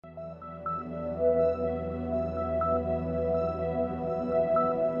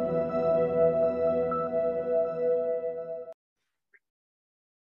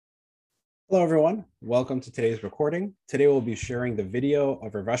Hello, everyone. Welcome to today's recording. Today, we'll be sharing the video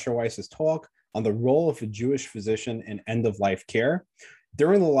of Rav Asher Weiss's talk on the role of a Jewish physician in end-of-life care.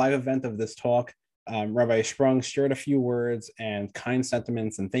 During the live event of this talk, Rabbi Sprung shared a few words and kind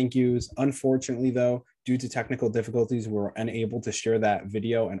sentiments and thank yous. Unfortunately, though, due to technical difficulties, we were unable to share that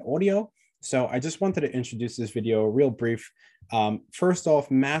video and audio. So I just wanted to introduce this video real brief. First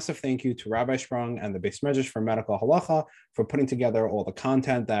off, massive thank you to Rabbi Sprung and the Beis Medrash for Medical Halacha for putting together all the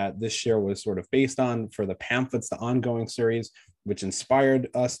content that this share was sort of based on for the pamphlets, the ongoing series, which inspired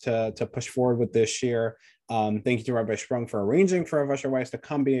us to push forward with this share. Thank you to Rabbi Sprung for arranging for Rav Asher Weiss to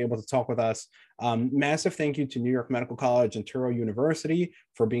come be able to talk with us. Massive thank you to New York Medical College and Touro University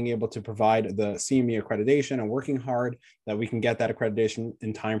for being able to provide the CME accreditation and working hard that we can get that accreditation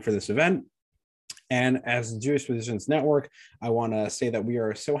in time for this event. And as the Jewish Physicians Network, I want to say that we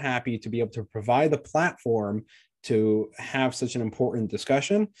are so happy to be able to provide the platform to have such an important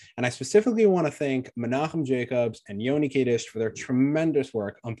discussion. And I specifically want to thank Menachem Jacobs and Yoni Kadish for their tremendous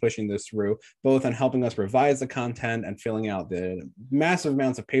work on pushing this through, both on helping us revise the content and filling out the massive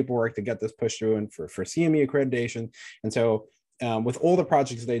amounts of paperwork to get this pushed through and for CME accreditation. And so with all the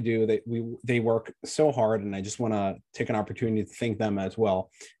projects they do, they work so hard, and I just want to take an opportunity to thank them as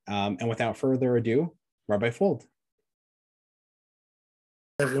well. And without further ado, Rabbi Fold.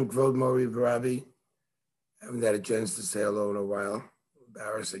 Haven't had a chance to say hello in a while.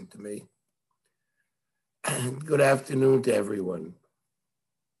 Embarrassing to me. Good afternoon to everyone.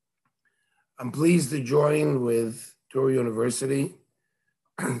 I'm pleased to join with Touro University,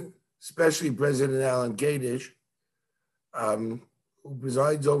 especially President Alan Kadish, who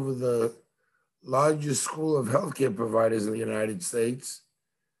presides over the largest school of healthcare providers in the United States.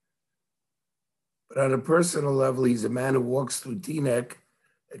 But on a personal level, he's a man who walks through Teaneck,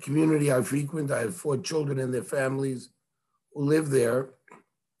 a community I frequent. I have 4 children and their families who live there.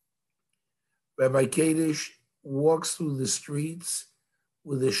 Rabbi Kadish walks through the streets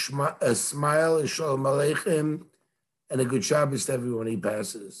with a smile, a shalom aleichem, and a good Shabbos to everyone he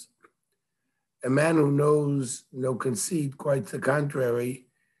passes. A man who knows no conceit, quite the contrary.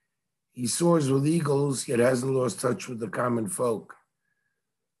 He soars with eagles, yet hasn't lost touch with the common folk.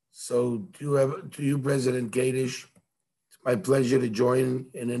 So to you, President Kadish, my pleasure to join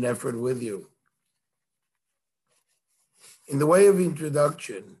in an effort with you. In the way of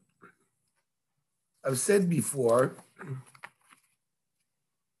introduction, I've said before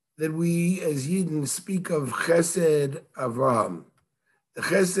that we as Yidden speak of Chesed Avraham. The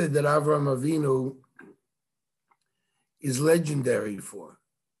Chesed that Avraham Avinu is legendary for.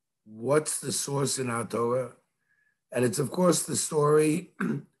 What's the source in our Torah? And it's, of course, the story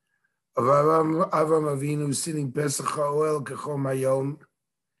of Avram Avinu sitting Pesach HaOel Kechom Hayom.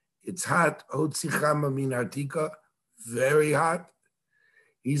 It's hot, Hotzi Chama Min Artika, very hot.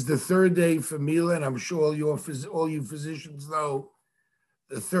 He's the third day for Mila, and I'm sure all you physicians know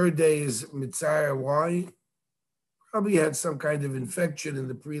the third day is Mitzayah. Why? Probably had some kind of infection in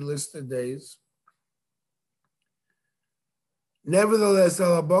the pre-listed days. Nevertheless,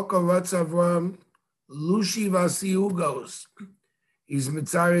 Alabaka Ratz Avram, Lushi Vasi Ugos. He's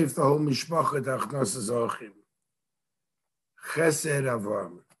mitzaref the whole mishpachet achnas zochim. Chesed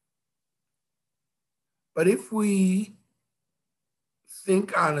Avram. But if we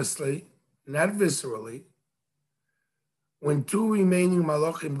think honestly, not viscerally, when 2 remaining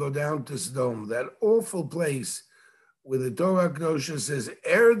malachim go down to Sodom, that awful place where the Torah Kedosha says,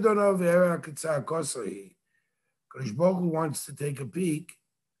 Er donov er ha'ketzah kosahi, Kadosh Baruch Hu wants to take a peek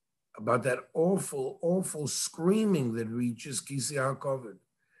about that awful, awful screaming that reaches Kisi HaKoved.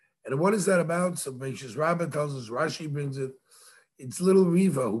 And what is that about? So Beishas Rabbah tells us, Rashi brings it, it's little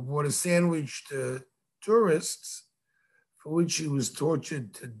Riva who brought a sandwich to tourists for which she was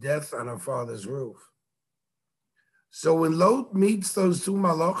tortured to death on her father's roof. So when Lot meets those 2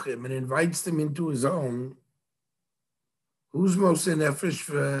 malachim and invites them into his home, who's most in nefesh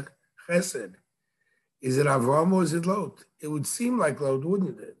for chesed? Is it Avram or is it Lot? It would seem like Lot,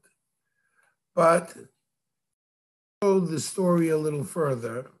 wouldn't it? But go the story a little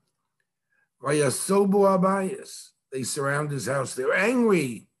further. Vayasobu Abayis. They surround his house. They're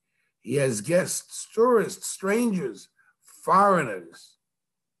angry. He has guests, tourists, strangers, foreigners.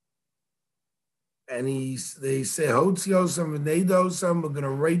 And they say, Hotziosam v'neidosam, we're going to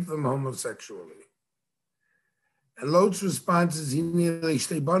rape them homosexually. And Lot's response is, Hinei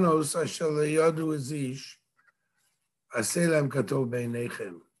shtei banos asher le'yodu ezish, aseh lehem katov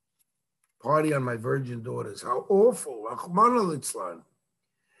beinechem. Party on my virgin daughters. How awful.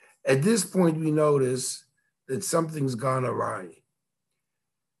 At this point, we notice that something's gone awry.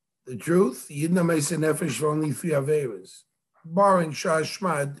 The truth, Yidna Mesa Nefesh for only 3 Averas. Barring Shah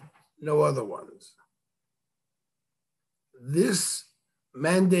Shmad, no other ones. This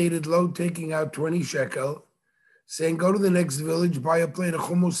mandated Lot taking out 20 shekel, saying, go to the next village, buy a plate of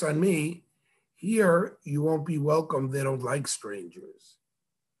hummus on me. Here, you won't be welcome. They don't like strangers.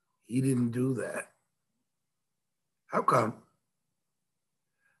 He didn't do that. How come?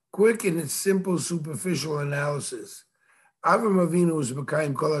 Quick in its simple, superficial analysis, Avram Avinu was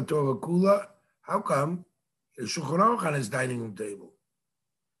B'kayim Kol HaTorah Kula. How come? There's Shulchan Aruch on his dining room table.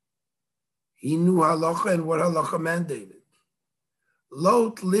 He knew halacha and what halacha mandated.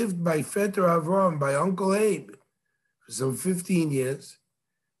 Lot lived by Fetter Avram, by Uncle Abe, for some 15 years,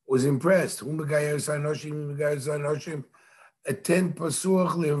 was impressed. Attend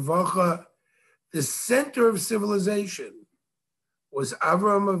Pasuach Lirvacha. The center of civilization was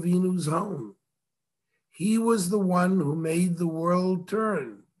Avram Avinu's home. He was the one who made the world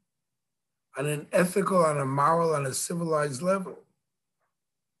turn on an ethical, on a moral, on a civilized level.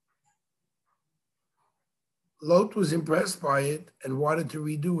 Lot was impressed by it and wanted to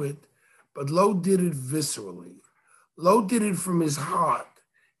redo it, but Lot did it viscerally. Lot did it from his heart.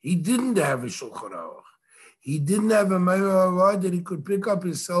 He didn't have a Shulchan Aruch. He didn't have a Meir that he could pick up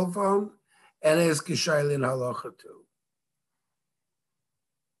his cell phone and ask a Shaila in halacha to.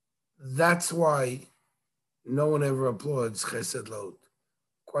 That's why no one ever applauds Chesed Lot.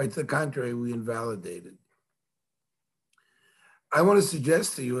 Quite the contrary, we invalidate it. I want to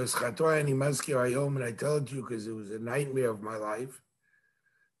suggest to you, as Chatoy and Imaski Ayom, and I tell it to you because it was a nightmare of my life.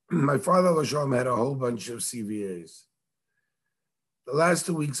 My father, Lashalom, had a whole bunch of CVAs. The last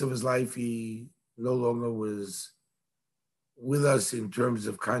 2 weeks of his life, he no longer was with us in terms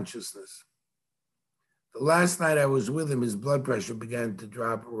of consciousness. The last night I was with him, his blood pressure began to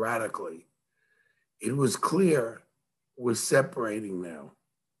drop radically. It was clear we're separating now.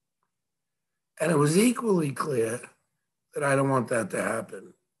 And it was equally clear that I don't want that to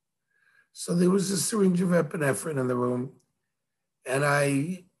happen. So there was a syringe of epinephrine in the room, and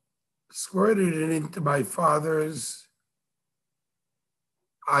I squirted it into my father's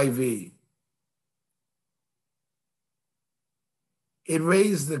IV. It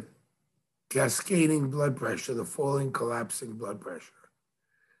raised the cascading blood pressure, the falling, collapsing blood pressure.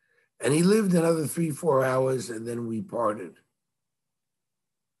 And he lived another 3-4 hours, and then we parted.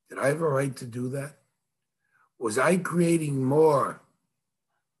 Did I have a right to do that? Was I creating more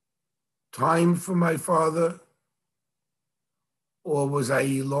time for my father, or was I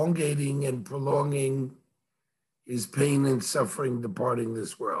elongating and prolonging his pain and suffering departing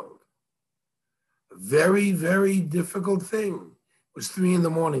this world? A very, very difficult thing. It was 3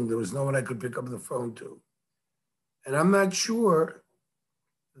 a.m. There was no one I could pick up the phone to. And I'm not sure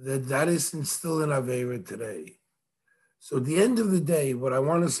that that isn't still in Aveira today. So at the end of the day, what I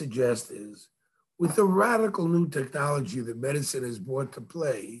want to suggest is, with the radical new technology that medicine has brought to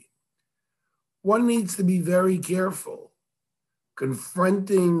play, one needs to be very careful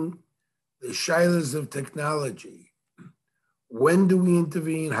confronting the shilas of technology. When do we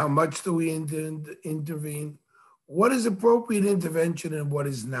intervene? How much do we intervene? What is appropriate intervention and what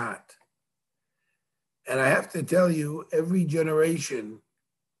is not? And I have to tell you, every generation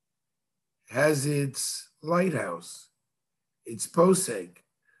has its lighthouse, its posek,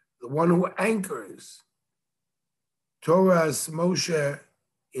 the one who anchors Torah's Moshe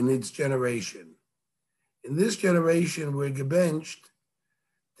in its generation. In this generation, we're gebenched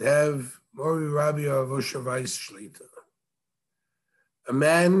to have Mori Rabbi of Osher Weiss Shlita, a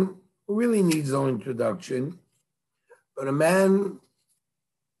man who really needs no introduction, but a man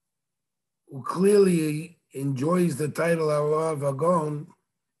who clearly enjoys the title Harav Agon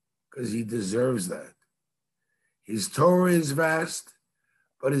because he deserves that. His Torah is vast,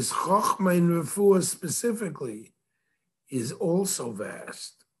 but his Chochmah in Refuah specifically is also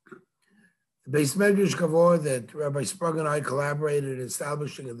vast. The Beis Medrash Kavod that Rabbi Sprague and I collaborated in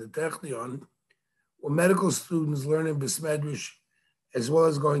establishing at the Technion, where medical students learning Beis Medrash as well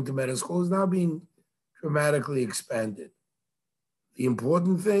as going to medical school, is now being dramatically expanded. The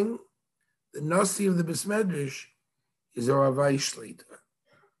important thing, the Nasi of the Beis Medrash is a Ravai Shlita.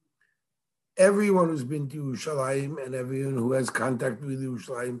 Everyone who's been to Yerushalayim and everyone who has contact with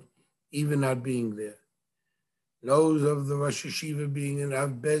Yerushalayim, even not being there, knows of the Rosh Hashiva being in Av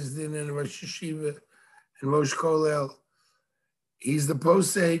Bezdin and Rosh Hashiva and Rosh Kolel. He's the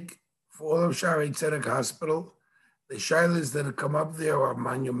posek for all of Shaarei Tzedek Hospital. The shilas that have come up there are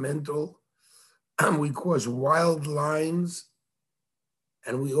monumental. We cross wild lines,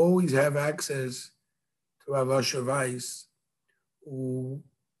 and we always have access to Rav Asher Weiss, who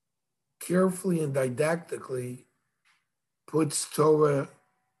carefully and didactically puts Torah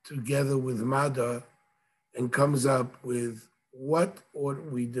together with Mada and comes up with what ought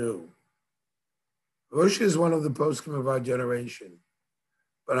we do? Rosh is one of the poskim of our generation,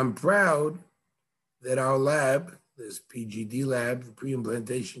 but I'm proud that our lab, this PGD lab, the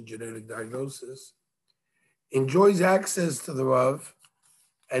pre-implantation genetic diagnosis, enjoys access to the Rav,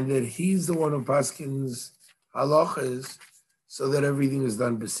 and that he's the one who paskins halachas so that everything is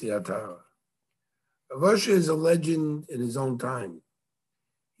done b'siyat hara. Rosh is a legend in his own time.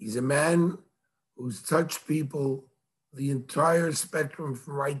 He's a man who's touched people the entire spectrum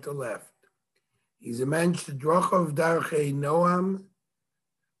from right to left. He's a man sh'drachav darchei noam.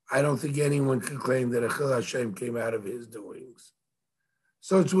 I don't think anyone could claim that Achil Hashem came out of his doings.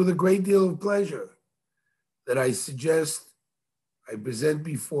 So it's with a great deal of pleasure that I suggest I present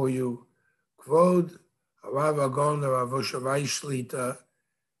before you Kvod Harav Agon Rav Oshavai Shlita,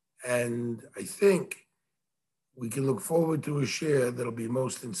 and I think we can look forward to a share that'll be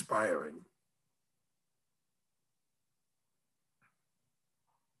most inspiring.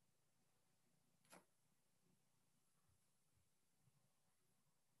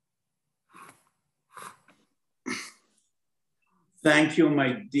 Thank you,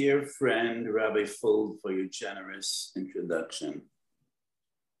 my dear friend, Rabbi Fuld, for your generous introduction.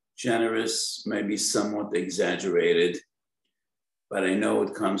 Generous, maybe somewhat exaggerated, but I know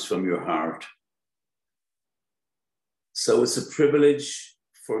it comes from your heart. So it's a privilege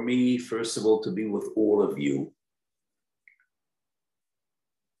for me, first of all, to be with all of you.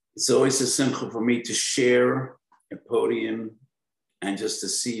 It's always a simcha for me to share a podium and just to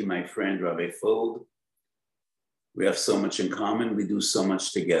see my friend, Rabbi Fuld. We have so much in common. We do so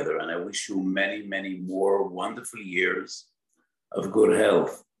much together. And I wish you many, many more wonderful years of good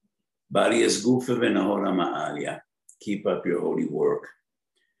health. Keep up your holy work.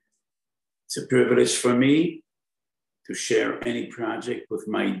 It's a privilege for me to share any project with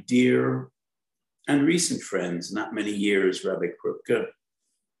my dear and recent friends, not many years, Rabbi Krupke,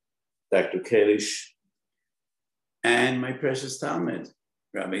 Dr. Kalish, and my precious Talmud,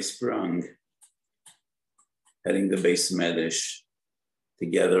 Rabbi Sprung, heading the Beis Medrash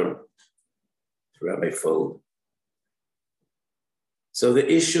together to Rabbi Fuld. So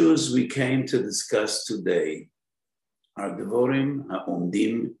the issues we came to discuss today are Devorim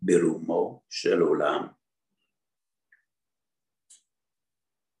ha'omdim birumo shel olam.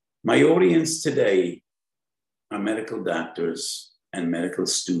 My audience today are medical doctors and medical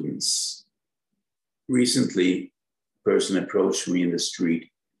students. Recently, a person approached me in the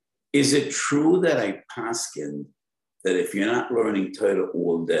street. Is it true that I paskin that if you're not learning Torah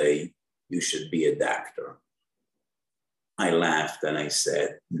all day, you should be a doctor? I laughed and I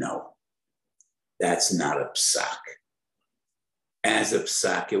said, no, that's not a psak. As a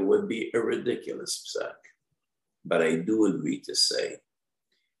psak, it would be a ridiculous psak. But I do agree to say,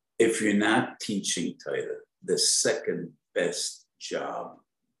 if you're not teaching Torah, the second best job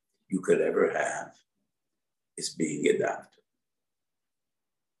you could ever have is being a doctor.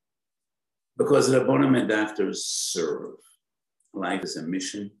 Because the Rabbonim and doctors serve. Life is a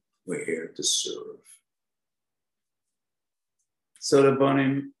mission. We're here to serve. So the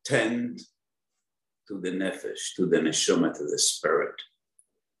Rabbonim tend to the nefesh, to the neshama, to the spirit.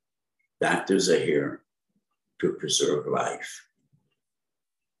 Doctors are here to preserve life.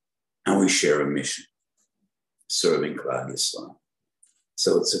 And we share a mission, serving Klal Yisrael.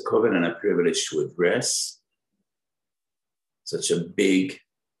 So it's a covenant and a privilege to address such a big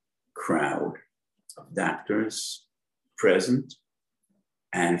crowd of doctors, present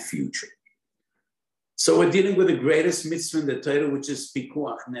and future. So we're dealing with the greatest mitzvah in the Torah, which is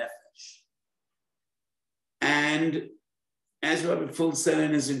pikuach nefesh. And as Rabbi Fuld said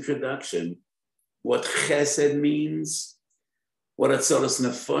in his introduction, what chesed means, what atzolas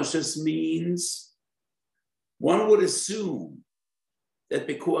nefashos means, one would assume that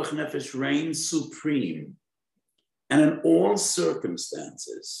pikuach nefesh reigns supreme, and in all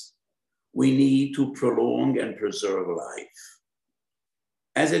circumstances, we need to prolong and preserve life.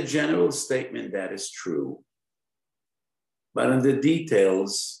 As a general statement, that is true. But in the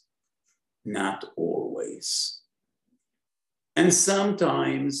details, not always. And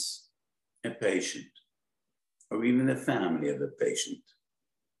sometimes a patient, or even the family of a patient,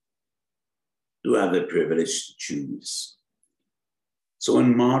 do have the privilege to choose. So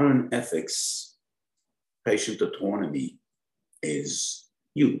in modern ethics, patient autonomy is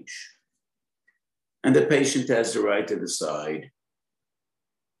huge. And the patient has the right to decide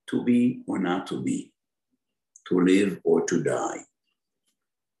to be or not to be, to live or to die.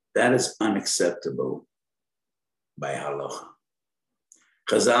 That is unacceptable by halacha.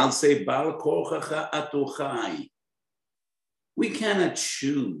 Chazal say, Bal korchacha atu chai. We cannot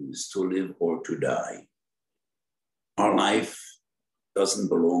choose to live or to die. Our life doesn't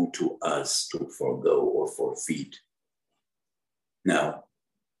belong to us to forego or forfeit. No,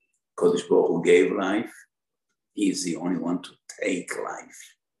 Kodesh Baruch Hu gave life. He is the only one to take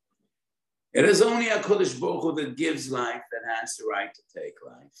life. It is only a Kodesh Baruch Hu that gives life that has the right to take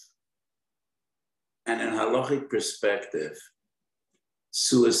life. And in halachic perspective,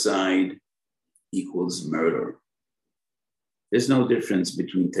 suicide equals murder. There's no difference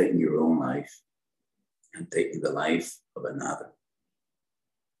between taking your own life and taking the life of another.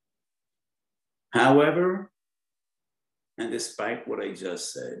 However, and despite what I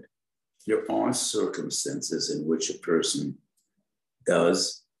just said, there are circumstances in which a person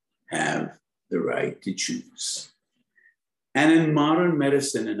does have the right to choose. And in modern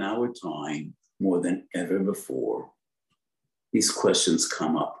medicine in our time, more than ever before, these questions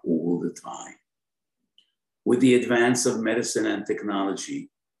come up all the time. With the advance of medicine and technology,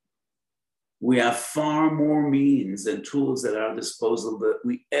 we have far more means and tools at our disposal than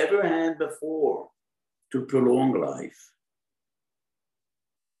we ever had before to prolong life.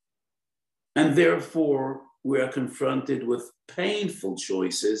 And therefore, we are confronted with painful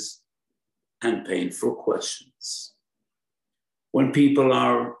choices and painful questions. When people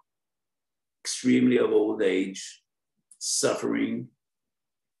are extremely of old age, suffering,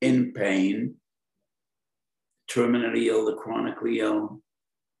 in pain, terminally ill, chronically ill,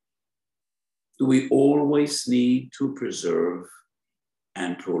 do we always need to preserve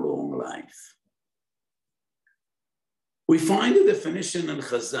and prolong life? We find a definition in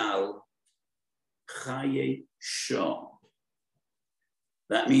Chazal, Chaye Shah.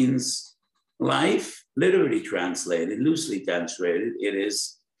 That means life, literally translated, loosely translated, it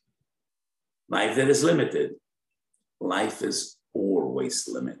is life that is limited. Life is always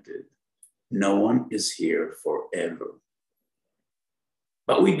limited. No one is here forever.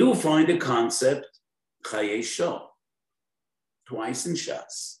 But we do find a concept, Chaye Shah, twice in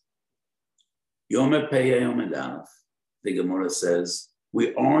Shas. Yom HaPe'ah, Yom HaDalef. The Gemara says,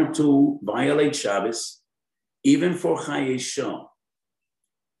 we are to violate Shabbos, even for Chaye Shah.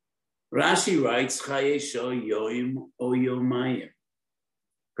 Rashi writes, Chaye Shah Yoim O Yomayim.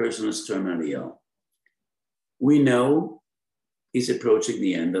 Person is terminally ill. We know he's approaching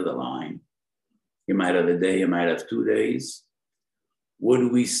the end of the line. He might have a day, he might have 2 days.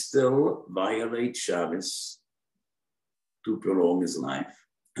 Would we still violate Shabbos to prolong his life?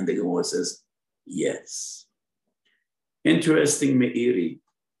 And the Gemara says, yes. Interesting Meiri.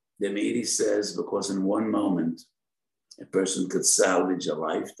 The Meiri says, because in one moment, a person could salvage a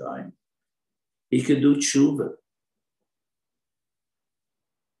lifetime. He could do tshuva.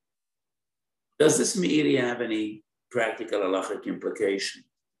 Does this Meiri have any practical halachic implication?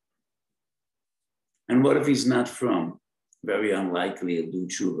 And what if he's not from? Very unlikely he'll do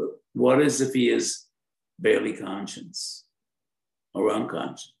tshuva. What is if he is barely conscious or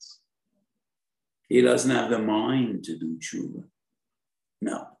unconscious? He doesn't have the mind to do tshuva.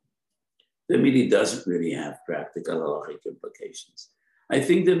 No. The Meiri doesn't really have practical halachic implications. I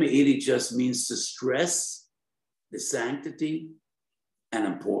think the Meiri just means to stress the sanctity and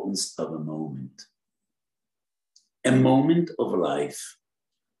importance of a moment. A moment of life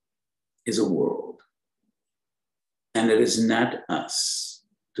is a world. And it is not us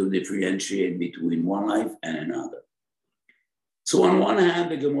to differentiate between one life and another. So on one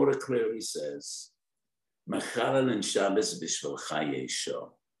hand, the Gemara clearly says, Mechalel and Shabbos b'shvel Chaye Shah.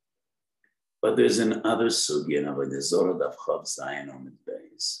 But there's another sugya in Avodah Zorah Daf Chav Zayin Amud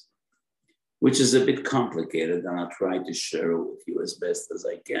Beis, which is a bit complicated, and I'll try to share it with you as best as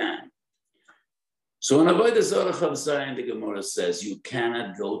I can. So in Avodah Zorah Chav Zayin, the Gemara says, you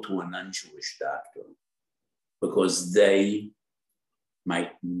cannot go to a non-Jewish doctor because they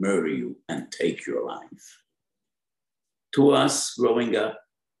might murder you and take your life. To us, growing up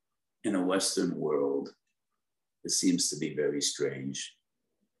in a Western world, it seems to be very strange.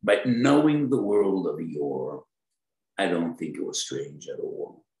 But knowing the world of yore, I don't think it was strange at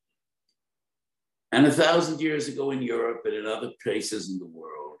all. And 1,000 years ago in Europe and in other places in the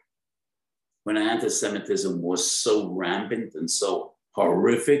world, when anti-Semitism was so rampant and so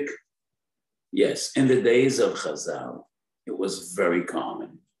horrific, yes, in the days of Chazal, it was very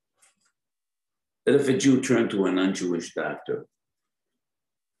common that if a Jew turned to a non-Jewish doctor,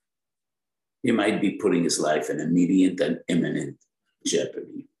 he might be putting his life in immediate and imminent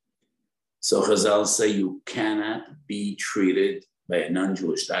jeopardy. So Chazal say you cannot be treated by a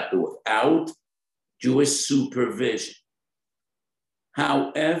non-Jewish doctor without Jewish supervision.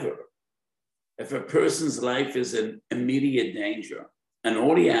 However, if a person's life is in immediate danger and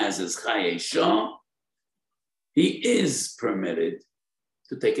all he has is Chaye Shah, he is permitted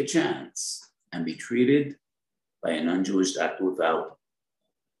to take a chance and be treated by a non-Jewish doctor without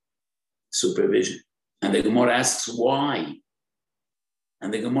supervision. And the Gemara asks why.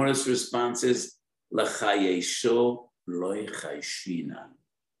 And the Gemara's response is, L'chayesho loy chayshina.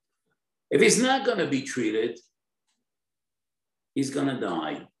 If he's not going to be treated, he's going to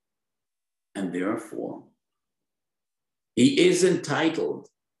die. And therefore, he is entitled,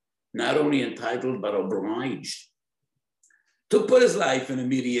 not only entitled, but obliged to put his life in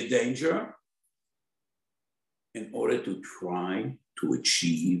immediate danger in order to try to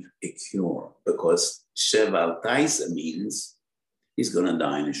achieve a cure. Because Sheval Taisa means he's going to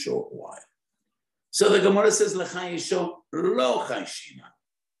die in a short while. So the Gemara says, L'chayesho lo chayshina.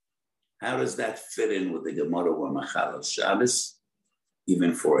 How does that fit in with the Gemara where Machal Shabbos,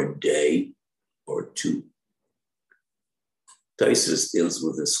 even for a day or two? Taisus deals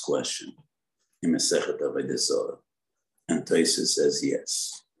with this question in Masechet Avodah Zarah, and Taisus says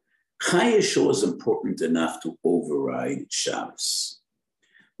yes. Chayesho is important enough to override Shabbos,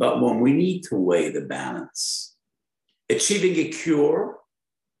 but when we need to weigh the balance, achieving a cure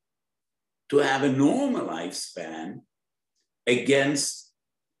to have a normal lifespan against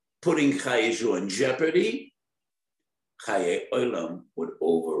putting Chayesho in jeopardy, Chaye Olam would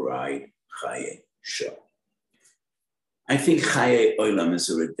override Chayesho. I think Chaye Olam is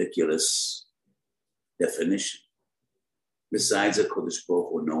a ridiculous definition. Besides a Kodesh Baruch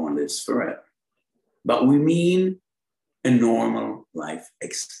Hu, no one lives forever. But we mean a normal life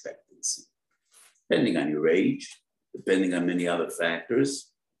expectancy, depending on your age, depending on many other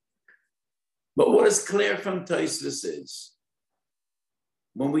factors. But what is clear from Taisus is,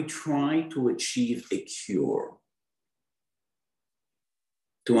 when we try to achieve a cure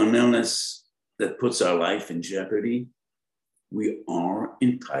to an illness that puts our life in jeopardy, we are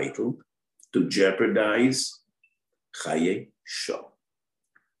entitled to jeopardize Chayesho.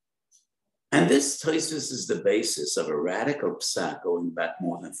 And this Taisus is the basis of a radical psak going back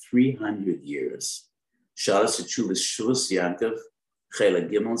more than 300 years. Shalas Teshuvas Shuvas Yaakov, Chela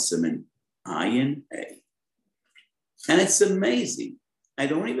Gimel Siman Ayin A. And it's amazing. I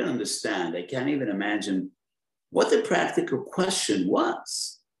don't even understand. I can't even imagine what the practical question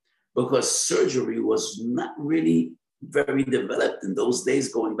was, because surgery was not really very developed in those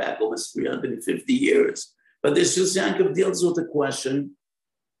days, going back almost 350 years. But this Shuvas Yaakov deals with the question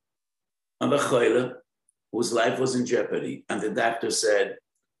of a chayla whose life was in jeopardy. And the doctor said,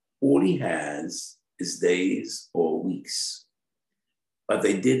 all he has is days or weeks. But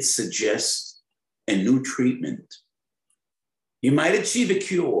they did suggest a new treatment. He might achieve a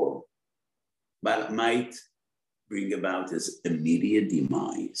cure, but it might bring about his immediate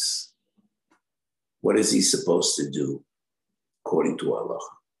demise. What is he supposed to do according to Allah?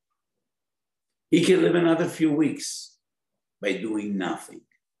 He can live another few weeks by doing nothing.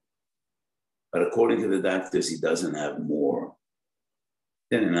 But according to the doctors, he doesn't have more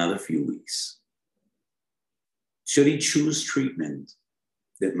than another few weeks. Should he choose treatment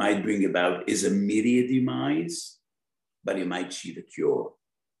that might bring about his immediate demise, but he might achieve a cure?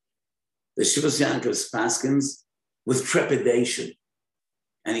 The Shuvas Yaakov's paskins with trepidation.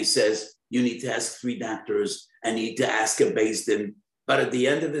 And he says, you need to ask 3 doctors, and you need to ask a Beis Din. But at the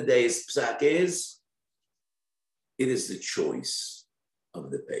end of the day, his psak is, it is the choice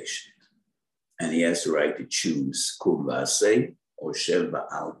of the patient. And he has the right to choose kum v'aseh or shev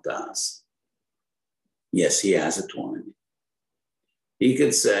ba'al das. Yes, he has autonomy. He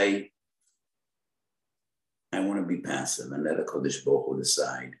could say, I want to be passive and let a Kodesh Baruch Hu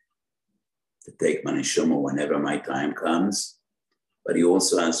decide to take my neshama whenever my time comes. But he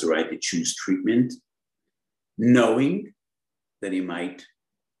also has the right to choose treatment, knowing that he might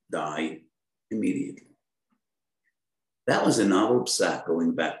die immediately. That was a novel psak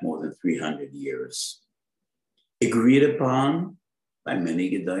going back more than 300 years, agreed upon by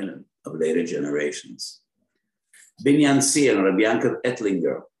many Gedolim of later generations. Binyan Sion, Rabbi Yaakov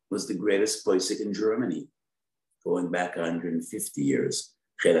Ettlinger, was the greatest posek in Germany, going back 150 years.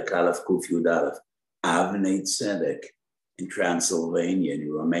 Chelak Aleph Kuf Yud Aleph, Avnei Tzedek in Transylvania,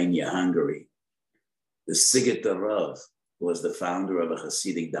 in Romania, Hungary. The Sighet Rav was the founder of a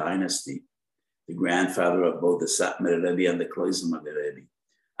Hasidic dynasty, the grandfather of both the Satmar Rebbe and the Kloisemer Rebbe.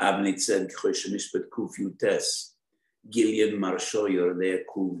 Avnei Tzedek Chosh Mishpat Kuf Yutes, Gilyon Marsho Yordei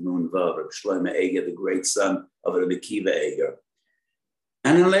Kuv Nun Vav, Rabbi Shlomo Eger, the great son of Rabbi Kiva Eger.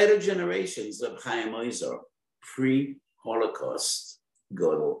 And in later generations of Chaim Ozer, pre-Holocaust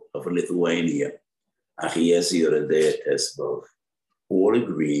Gadol of Lithuania, Achiezi Yordei Tesbov, all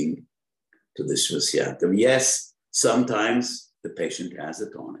agreeing to the Shuvas Yaakov. Yes, sometimes the patient has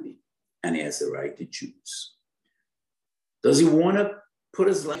autonomy and he has the right to choose. Does he want to put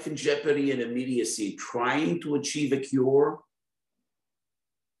his life in jeopardy and immediacy trying to achieve a cure,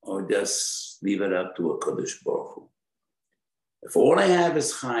 or just leave it up to a Kadosh Baruch Hu? If all I have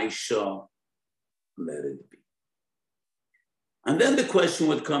is Chai Shah, let it be. And then the question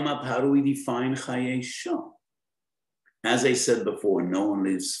would come up, how do we define Chai Shah? As I said before, no one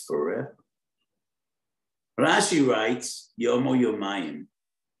lives forever. Rashi writes, Yomo Yomayim.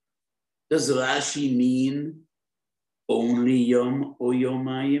 Does Rashi mean only Yom or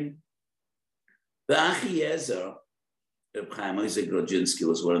Yomayim? The Achiezer, Reb Chaim Isaac Grodzinski,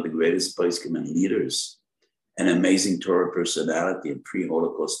 was one of the greatest poskim and leaders, an amazing Torah personality in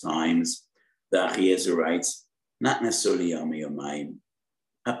pre-Holocaust times. The Achiezer writes, not necessarily Yom or Yomayim,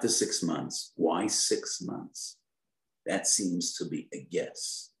 up to 6 months. Why 6 months? That seems to be a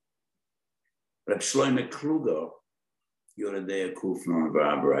guess. Reb Shlomo Kluger, Yoredei Kufner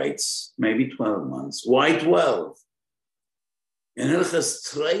Rab, writes, maybe 12 months. Why 12? In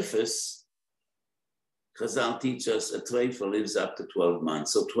Hilchas Treifus, Chazal teach us a treifa lives up to 12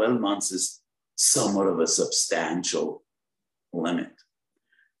 months. So 12 months is somewhat of a substantial limit.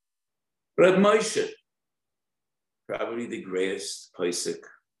 Reb Moshe, probably the greatest posek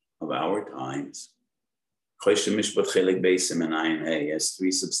of our times, Choshe Mishpat Chelik Beisim and Ayin Hey, has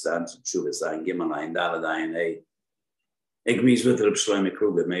 3 substantial tshuvas, Ayin Gimel, Ayin Daled, Ayin Hey, agrees with Reb Shlomo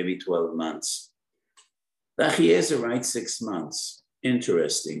Kluger, maybe 12 months. The Achiezer writes 6 months.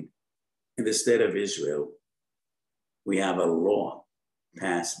 Interesting. In the state of Israel, we have a law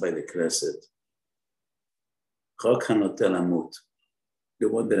passed by the Knesset. Chok HaNotel Amut. The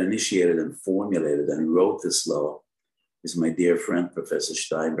one that initiated and formulated and wrote this law is my dear friend, Professor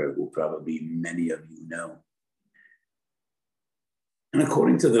Steinberg, who probably many of you know. And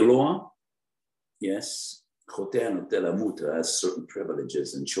according to the law, yes, Chotei HaNotel Amut has certain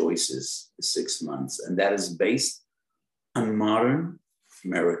privileges and choices for 6 months, and that is based on modern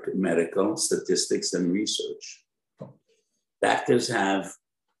medical statistics and research. Doctors have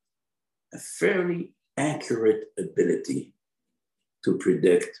a fairly accurate ability to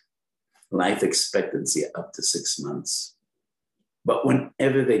predict life expectancy up to 6 months. But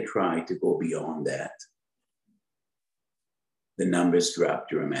whenever they try to go beyond that, the numbers drop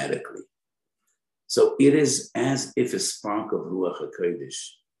dramatically. So it is as if a spark of Ruach HaKodesh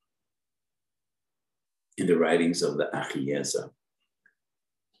in the writings of the Achiezer.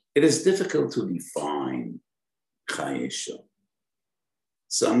 It is difficult to define Chai Shah.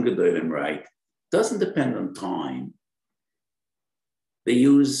 Some Gedolim write, doesn't depend on time. They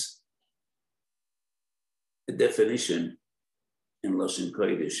use a definition in Lashon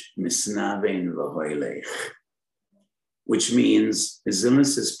Kodesh, misnavein v'hoylech, which means his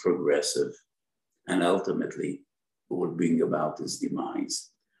illness is progressive and ultimately would bring about his demise.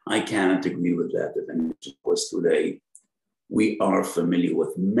 I cannot agree with that definition, because today we are familiar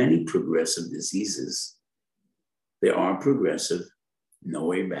with many progressive diseases. They are progressive, no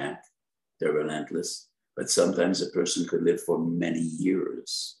way back, they're relentless, but sometimes a person could live for many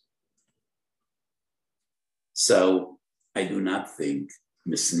years. So I do not think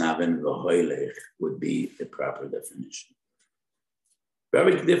misnaven v'hoylech would be the proper definition.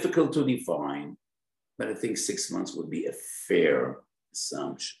 Very difficult to define, but I think 6 months would be a fair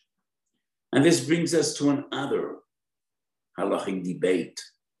assumption. And this brings us to another halachic debate.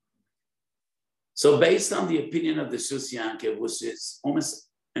 So based on the opinion of the Sus Yankov, which is almost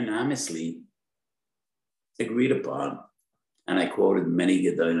unanimously agreed upon, and I quoted many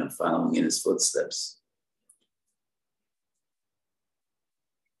Gedolim following in his footsteps,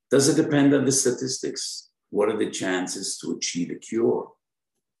 does it depend on the statistics? What are the chances to achieve a cure?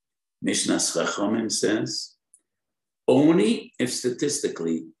 Mishnas Chachamim says, only if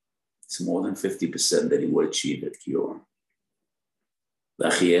statistically it's more than 50% that he would achieve a cure. The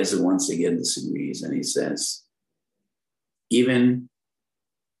Achiezer once again disagrees, and he says, even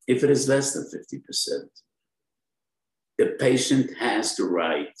if it is less than 50%, the patient has the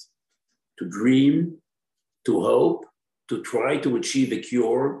right to dream, to hope, to try to achieve a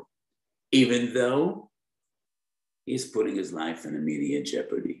cure, even though he's putting his life in immediate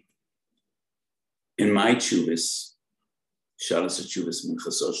jeopardy. In my tshuvas, Shalos HaTshuvas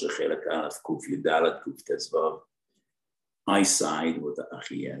Minchasosha Chelek Aleph Kuf Yudalet Kuf Tezvav, I side with the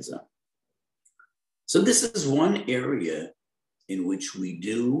Achiezer. So this is one area in which we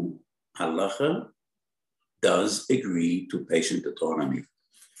do, halacha does agree to patient autonomy.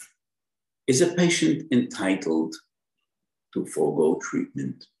 Is a patient entitled to forego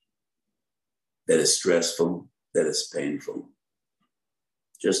treatment that is stressful, that is painful?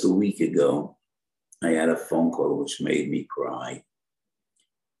 Just a week ago, I had a phone call which made me cry.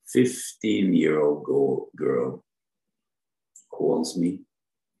 15-year-old girl calls me.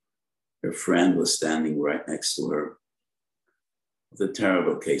 Her friend was standing right next to her with a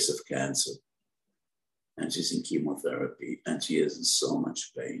terrible case of cancer. And she's in chemotherapy and she is in so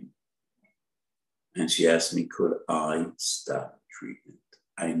much pain. And she asked me, could I stop treatment?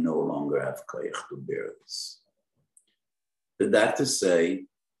 I no longer have koyach to bear this. The doctors say,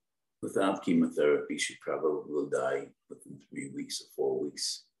 without chemotherapy, she probably will die within 3 weeks or 4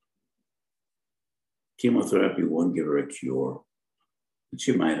 weeks. Chemotherapy won't give her a cure, but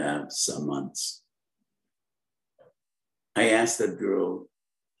she might have some months. I asked that girl,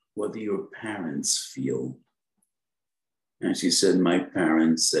 what do your parents feel? And she said, my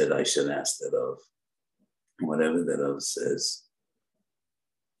parents said I should ask that of. Whatever that of says,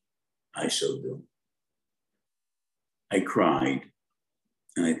 I shall do. I cried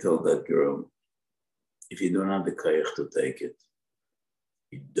and I told that girl, if you don't have the koyach to take it,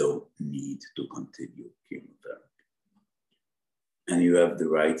 you don't need to continue chemotherapy. And you have the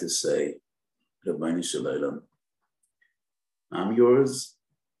right to say, Rabbeinu Shalom, I'm yours,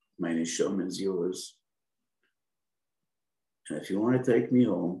 my neshama is yours. And if you want to take me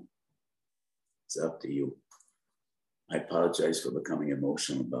home, it's up to you. I apologize for becoming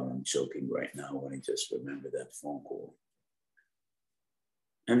emotional, but I'm choking right now when I just remember that phone call.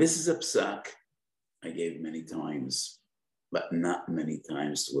 And this is a psak I gave many times, but not many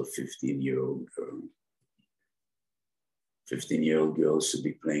times to a 15-year-old girl. 15-year-old girls should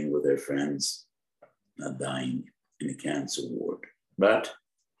be playing with their friends, not dying in a cancer ward. But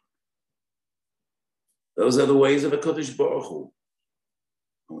those are the ways of a Kodesh Baruch Hu.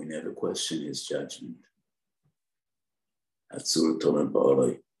 And we never question his judgment.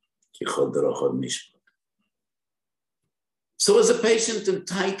 So is a patient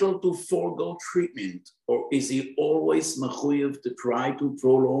entitled to forego treatment, or is he always mechuyev to try to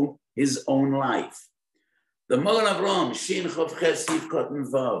prolong his own life? The Magen Avraham, Shin Chav Ches Yud Koten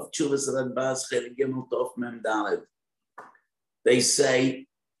Vav, Tshuvas Radbaz Chelik Gimel Tov Mem Daled. They say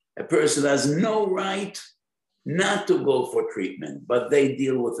a person has no right not to go for treatment, but they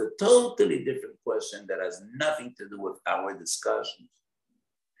deal with a totally different question that has nothing to do with our discussions.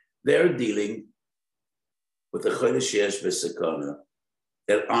 They're dealing with a Chodesh Yesh V'Sakana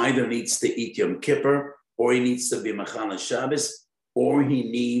that either needs to eat Yom Kippur, or he needs to be Machal Shabbos, or he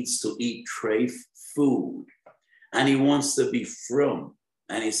needs to eat treif food. And he wants to be frum.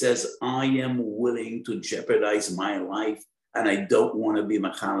 And he says, I am willing to jeopardize my life, and I don't want to be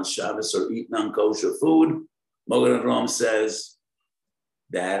Machal Shabbos or eat non-kosher food. Magen Avraham says,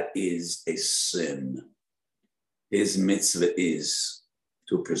 that is a sin. His mitzvah is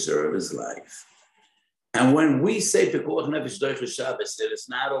to preserve his life. And when we say Pekuach Nefesh Doiches Shabbos, it is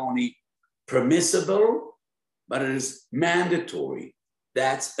not only permissible, but it is mandatory.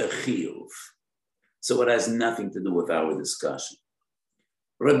 That's a chiyuv. So it has nothing to do with our discussion.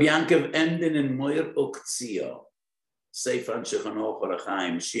 Rabbi Yankov Emden in Moir Uktzio, Sefer Shechanoch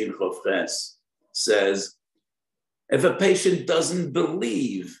Orachaim, Shin Chof Ches, says, if a patient doesn't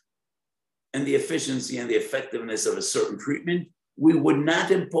believe in the efficiency and the effectiveness of a certain treatment, we would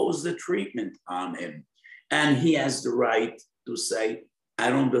not impose the treatment on him. And he has the right to say, I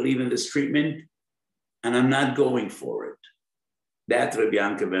don't believe in this treatment, and I'm not going for it. That Rabbi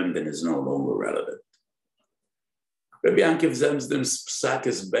Yankov Emden is no longer relevant. Rabbi Yankov Emden's psak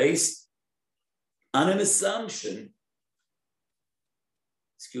is based on an assumption,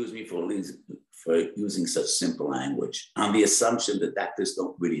 excuse me for using such simple language, on the assumption that doctors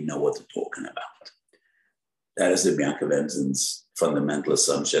don't really know what they're talking about. That is Rabbi Yankov Emden's fundamental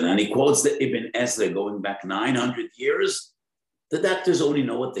assumption. And he quotes the Ibn Ezra going back 900 years. The doctors only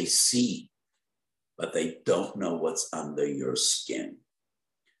know what they see, but they don't know what's under your skin.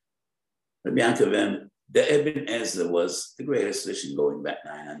 Rabbi Yankov Emden, the Ibn Ezra was the greatest physician going back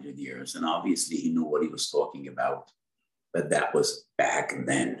 900 years. And obviously he knew what he was talking about, but that was back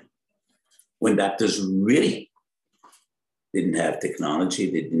then, when doctors really didn't have technology,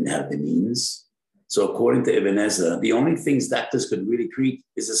 they didn't have the means. So according to Ibn Ezra, the only things doctors could really treat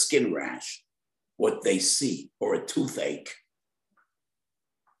is a skin rash, what they see, or a toothache.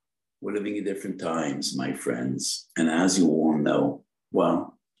 We're living in different times, my friends. And as you all know,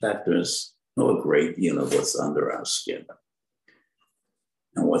 well, doctors know a great deal of what's under our skin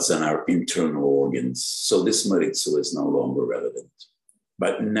and what's in our internal organs. So this Maritzu is no longer relevant.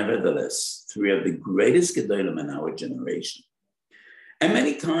 But nevertheless, three of the greatest Gedolim in our generation. And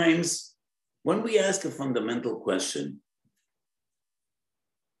many times, when we ask a fundamental question,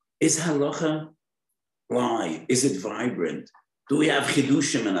 is halacha live? Is it vibrant? Do we have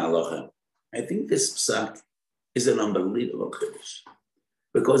chidushim in halacha? I think this psak is an unbelievable chiddush,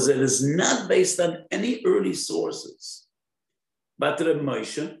 because it is not based on any early sources. But Reb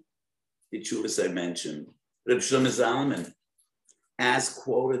Moshe, the Chuvas I mentioned, Reb Shlomo Zalman, as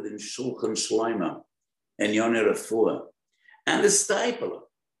quoted in Shulchan Shlomo and Yonah Refuah, and the Stipler.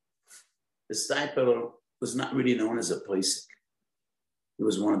 The Stipler was not really known as a Pesach. He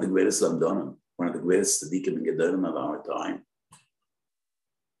was one of the greatest Lamdonim, one of the greatest Tzaddikim and Gedolim of our time.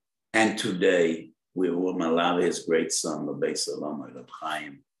 And today, we will malave his great son, Rabbi Salom, Reb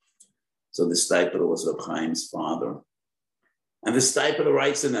Chaim. So the Stipler was Reb Chaim's father. And the Stipler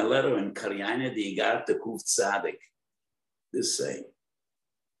writes in a letter in Karyana di Igar Tekuf Tzadik, this saying,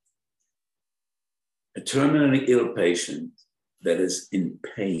 a terminally ill patient that is in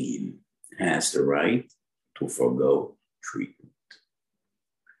pain has the right to forego treatment.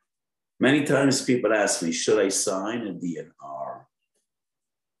 Many times people ask me, should I sign a DNR?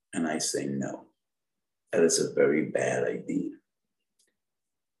 And I say no. That is a very bad idea.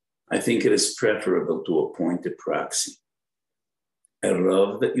 I think it is preferable to appoint a proxy, a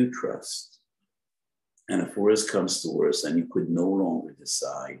Rav that you trust. And if worse comes to worse and you could no longer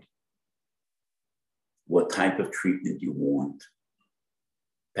decide what type of treatment you want,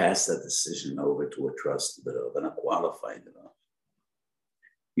 pass that decision over to a trusted Rav and a qualified Rav.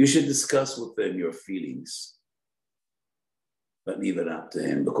 You should discuss with them your feelings, but leave it up to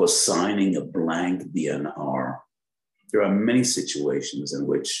him, because signing a blank DNR, there are many situations in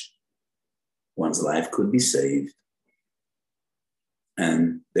which one's life could be saved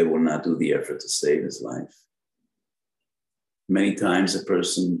and they will not do the effort to save his life. Many times a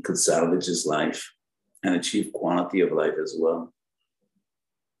person could salvage his life and achieve quality of life as well.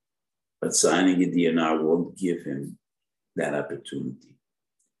 But signing a DNR won't give him that opportunity.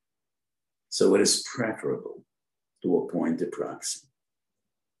 So it is preferable to appoint a proxy.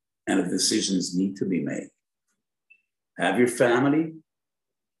 And if decisions need to be made, have your family,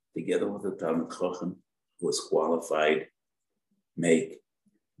 together with a Talmid Chacham who is qualified, make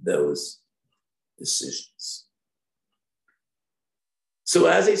those decisions. So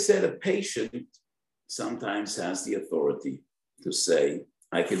as I said, a patient sometimes has the authority to say,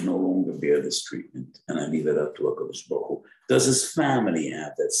 I can no longer bear this treatment, and I leave it up to HaKadosh Baruch Hu. Does his family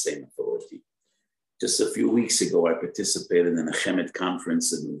have that same authority? Just a few weeks ago, I participated in a Chemet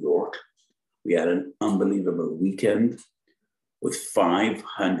conference in New York. We had an unbelievable weekend with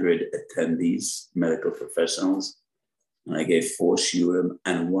 500 attendees, medical professionals, and I gave 4 shiurim,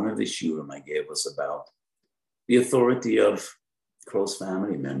 and one of the shiurim I gave was about the authority of close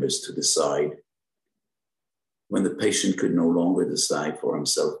family members to decide when the patient could no longer decide for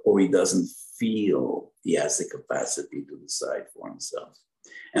himself, or he doesn't feel he has the capacity to decide for himself.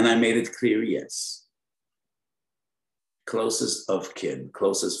 And I made it clear, yes. Closest of kin,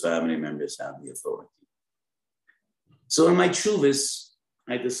 closest family members have the authority. So in my chuvas,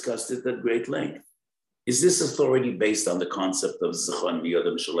 I discussed it at great length. Is this authority based on the concept of Zechon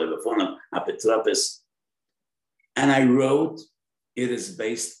Miyodam Shalei Lefonam Apetrapis? And I wrote, it is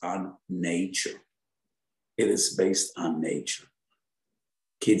based on nature. It is based on nature.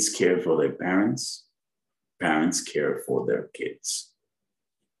 Kids care for their parents. Parents care for their kids.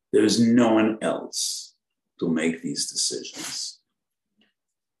 There is no one else to make these decisions.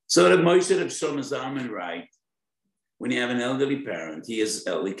 So that Moshe Reb Shlomo Zalman write, when you have an elderly parent, he is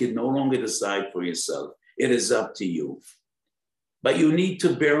ill, he can no longer decide for yourself. It is up to you. But you need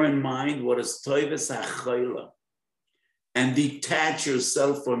to bear in mind what is Toivus HaChayla, and detach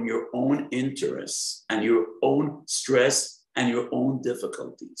yourself from your own interests and your own stress and your own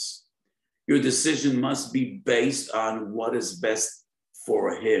difficulties. Your decision must be based on what is best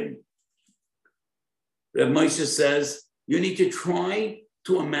for him. Reb Moshe says, you need to try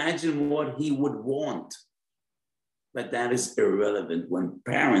to imagine what he would want. But that is irrelevant when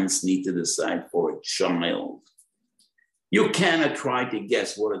parents need to decide for a child. You cannot try to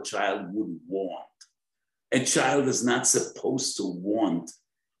guess what a child would want. A child is not supposed to want,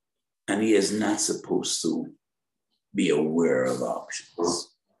 and he is not supposed to be aware of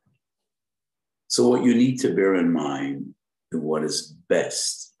options. So what you need to bear in mind is what is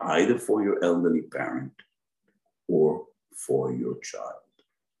best, either for your elderly parent or for your child.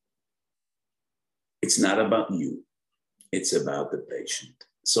 It's not about you. It's about the patient.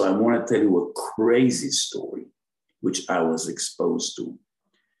 So I want to tell you a crazy story, which I was exposed to.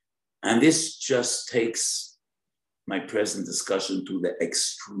 And this just takes my present discussion to the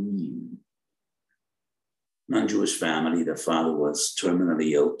extreme. Non-Jewish family, the father was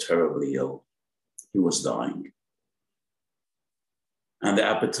terminally ill, terribly ill. He was dying. And the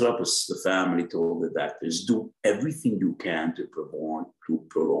apotropos, the family, told the doctors, do everything you can to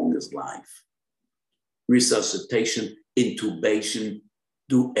prolong his life. Resuscitation, intubation,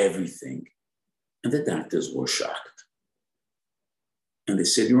 do everything. And the doctors were shocked. And they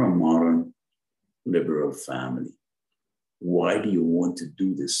said, you're a modern liberal family. Why do you want to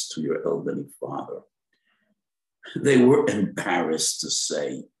do this to your elderly father? They were embarrassed to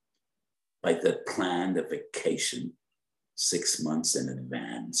say, like they planned a vacation 6 months in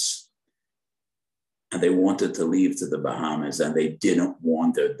advance. And they wanted to leave to the Bahamas, and they didn't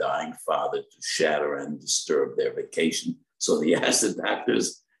want their dying father to shatter and disturb their vacation. So they asked the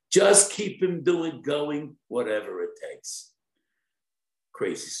doctors, just keep him going, whatever it takes.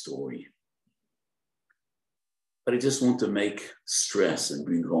 Crazy story. But I just want to make stress and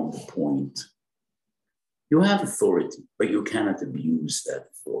bring home the point. You have authority, but you cannot abuse that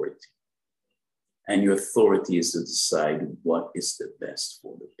authority. And your authority is to decide what is the best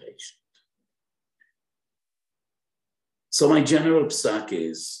for the patient. So my general psak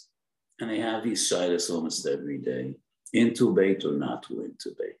is, and I have these shilas almost every day, intubate or not to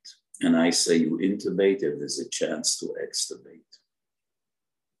intubate. And I say you intubate if there's a chance to extubate.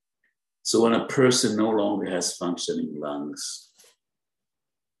 So when a person no longer has functioning lungs,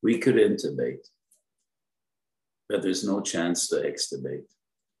 we could intubate, but there's no chance to extubate.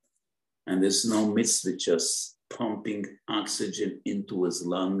 And there's no mitzvah just pumping oxygen into his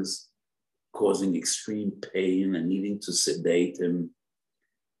lungs, causing extreme pain and needing to sedate him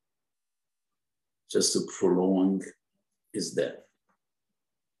just to prolong his death.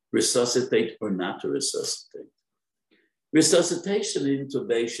 Resuscitate or not to resuscitate. Resuscitation and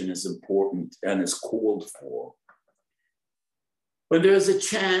intubation is important and is called for. But there's a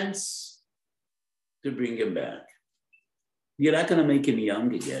chance to bring him back. You're not going to make him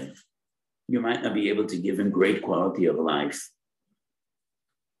young again. You might not be able to give him great quality of life.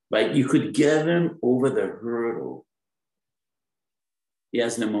 But you could get him over the hurdle. He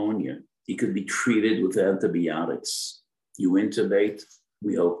has pneumonia. He could be treated with antibiotics. You intubate,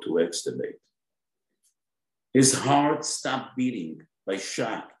 we hope to extubate. His heart stopped beating by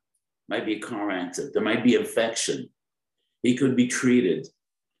shock. Might be a car accident. There might be infection. He could be treated.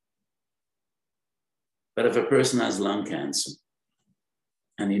 But if a person has lung cancer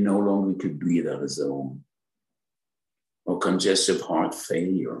and he no longer could breathe on his own, or congestive heart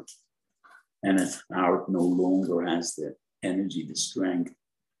failure, and his heart no longer has the energy, the strength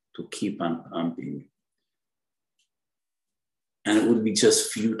to keep on pumping, and it would be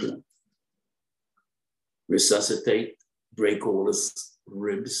just futile. Resuscitate, break all his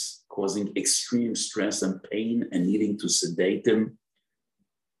ribs, causing extreme stress and pain and needing to sedate him,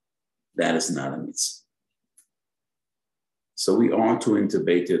 that is not a mitzvah. So we are to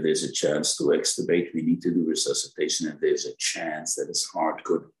intubate if there's a chance to extubate. We need to do resuscitation if there's a chance that his heart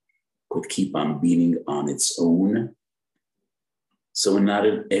could keep on beating on its own. So not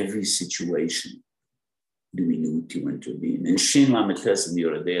in every situation do we need to intervene. In Shin Lametes and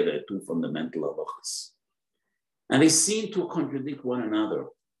Yoreh De'ah, there are two fundamental halachas. And they seem to contradict one another.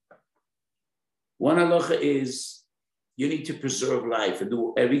 One halacha is you need to preserve life and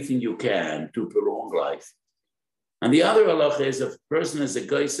do everything you can to prolong life. And the other halacha is if a person is a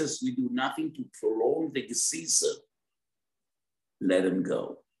geises, we do nothing to prolong the gesisa. Let him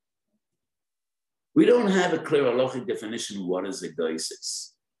go. We don't have a clear halachic definition of what is a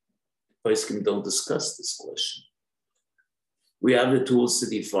geises. Poskim don't discuss this question. We have the tools to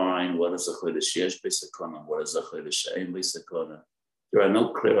define what is a chodesh yesh b'sakana, what is a chodesh she'ein b'sakana. There are no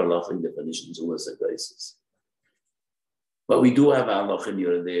clear halachic definitions of what is a geises. But we do have halach in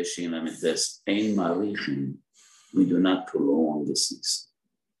Yoreh De'ah Shin Lametes, ein marichin. We do not prolong the season.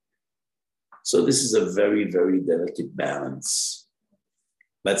 So this is a very, very delicate balance.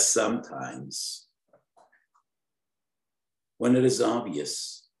 But sometimes, when it is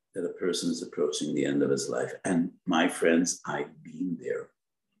obvious that a person is approaching the end of his life, and my friends, I've been there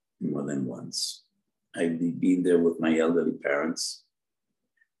more than once. I've been there with my elderly parents.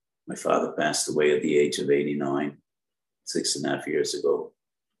 My father passed away at the age of 89, 6.5 years ago.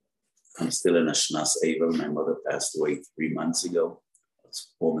 I'm still in a Shnas Eivel. My mother passed away 3 months ago.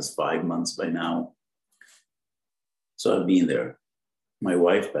 It's almost 5 months by now. So I've been there. My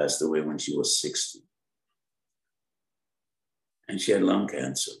wife passed away when she was 60. And she had lung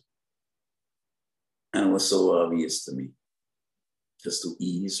cancer. And it was so obvious to me, just to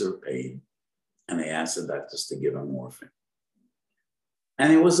ease her pain. And I asked the doctors to give her morphine.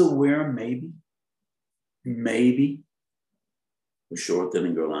 And it was aware maybe we're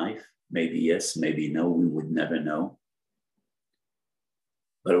shortening her life. Maybe yes, maybe no, we would never know.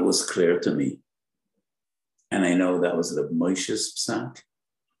 But it was clear to me. And I know that was the Moshe's psak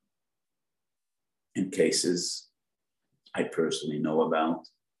in cases I personally know about.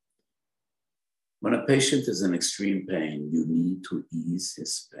 When a patient is in extreme pain, you need to ease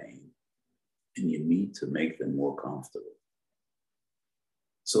his pain and you need to make them more comfortable.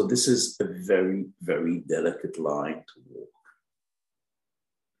 So this is a very, very delicate line to walk.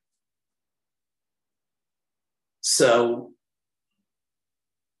 So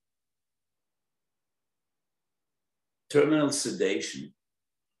terminal sedation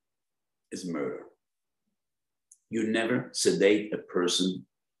is murder. You never sedate a person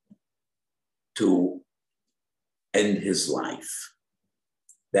to end his life.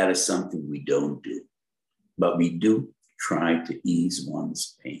 That is something we don't do, but we do try to ease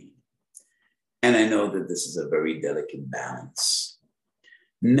one's pain. And I know that this is a very delicate balance.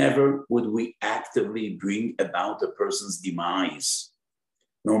 Never would we actively bring about a person's demise,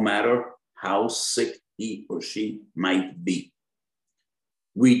 no matter how sick he or she might be.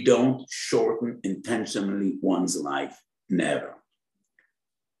 We don't shorten intentionally one's life, never.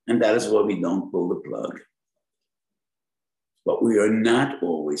 And that is why we don't pull the plug. But we are not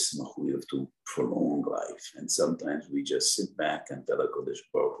always mechuyev to prolong life. And sometimes we just sit back and tell HaKadosh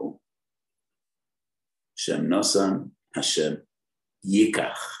Baruch Hu, Shem Nosan, Hashem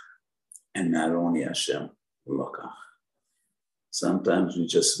Yikach, and not only Hashem Lokach. Sometimes we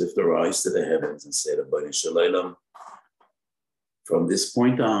just lift our eyes to the heavens and say, Rabbeinu Shalom, from this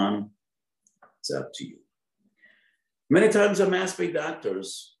point on, it's up to you. Many times I'm asked by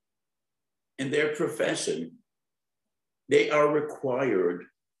doctors in their profession, they are required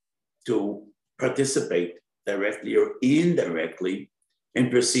to participate directly or indirectly in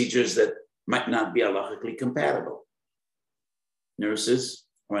procedures that might not be halachically compatible. Nurses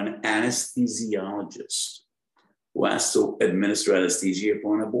or an anesthesiologist who has to administer anesthesia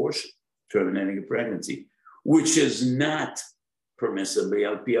for an abortion, terminating a pregnancy, which is not permissibly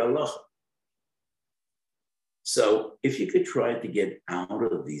al pi halacha. So if you could try to get out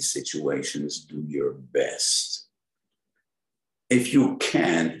of these situations, do your best. If you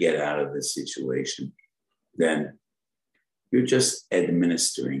can't get out of this situation, then you're just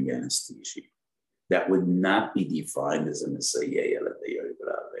administering anesthesia. That would not be defined as a mesayeh.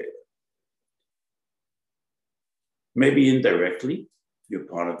 Maybe indirectly, you're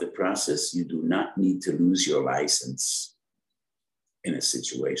part of the process. You do not need to lose your license in a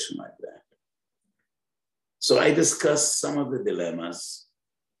situation like that. So I discussed some of the dilemmas,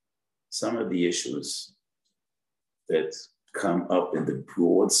 some of the issues that come up in the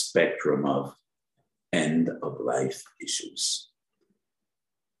broad spectrum of end of life issues.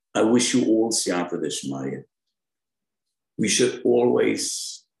 I wish you all siyata d'shmaya. We should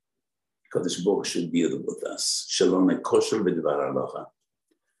always, Kadosh Baruch should be with us. Shalom ekosher b'dvar halacha.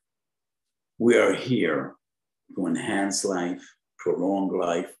 We are here to enhance life, prolong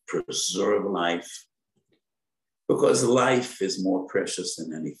life, preserve life, because life is more precious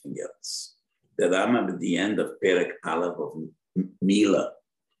than anything else. The Rambam at the end of Perek Aleph of Mila,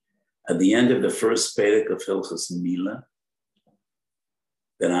 at the end of the first Perek of Hilchos Mila,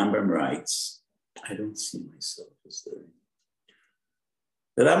 the Rambam writes, I don't see myself as there.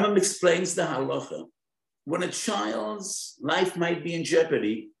 The Rambam explains the halacha. When a child's life might be in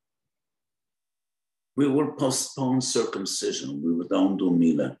jeopardy, we will postpone circumcision. We don't do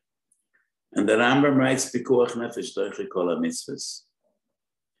Mila. And the Rambam writes, Pikuach nefesh doichi kol ha-mitzvahs.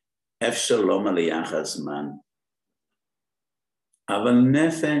 Efshar lo maliyach hazman. Aval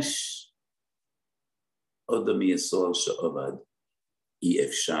nefesh odom yisol she'ovad hi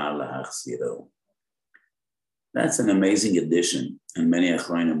efshar lahachziro. That's an amazing addition. And many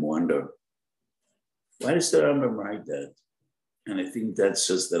achronim wonder, why does the Rambam write that? And I think that's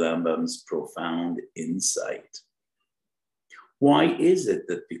just the Rambam's profound insight. Why is it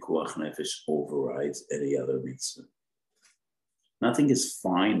that Pikuach Nefesh overrides any other mitzvah? Nothing is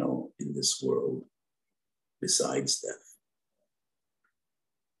final in this world besides death.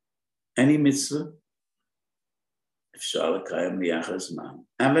 Any mitzvah,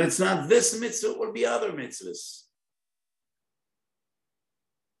 and when it's not this mitzvah, it will be other mitzvahs.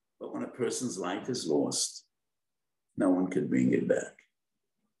 But when a person's life is lost, no one can bring it back.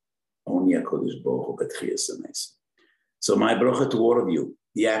 Only HaKadosh Baruch Hu b'tchiyas hamesim. So my bracha to all of you,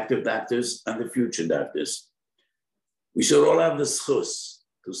 the active doctors and the future doctors, we should all have the schus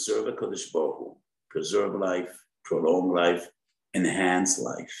to serve HaKadosh Baruch Hu, preserve life, prolong life, enhance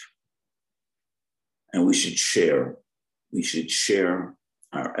life. And we should share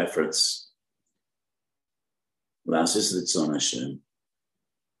our efforts. L'aseh ritzon Hashem.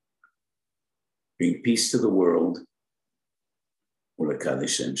 Bring peace to the world. U'lekadosh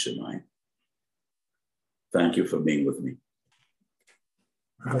Shem Shemayim. Thank you for being with me.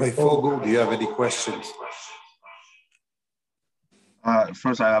 Rabbi Fogel, do you have any questions?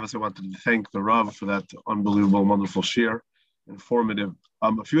 First, I obviously wanted to thank the Rav for that unbelievable, wonderful shir, informative.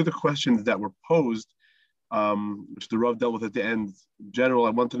 A few of the questions that were posed, which the Rav dealt with at the end. In general,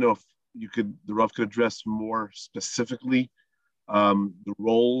 I want to know if the Rav could address more specifically the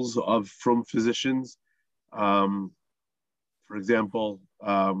roles of frum physicians. For example,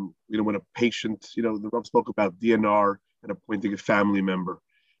 when a patient, the Rav spoke about DNR and appointing a family member,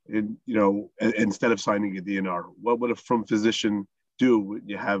 and instead of signing a DNR, what would a frum physician do? When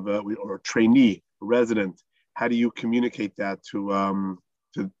you have or a trainee, a resident, how do you communicate that to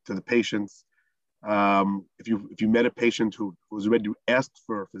the patients? If you met a patient who was already asked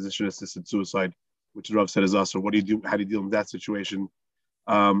for physician-assisted suicide, which the Rav said is us, or what do you do? How do you deal with that situation?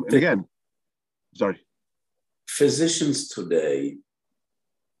 And again, sorry. Physicians today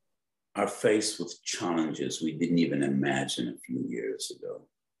are faced with challenges we didn't even imagine a few years ago.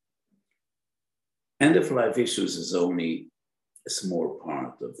 End-of-life issues is only a small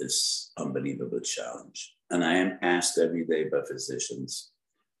part of this unbelievable challenge. And I am asked every day by physicians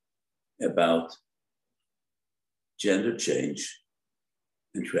about gender change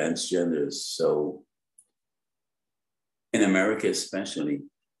and transgenders. So in America especially,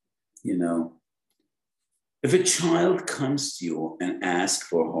 if a child comes to you and asks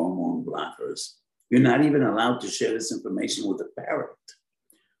for hormone blockers, you're not even allowed to share this information with the parent.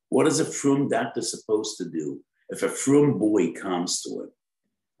 What is a frum doctor supposed to do if a frum boy comes to him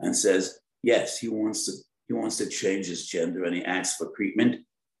and says, yes, he wants to change his gender and he asks for treatment,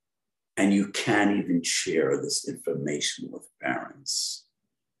 and you can't even share this information with parents?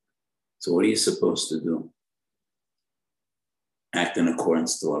 So what are you supposed to do? Act in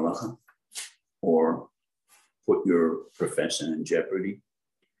accordance to halacha, or put your profession in jeopardy?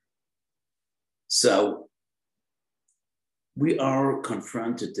 So we are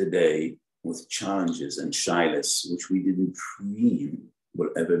confronted today with challenges and shilas which we didn't dream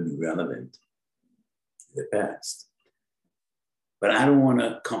will ever be relevant in the past. But I don't want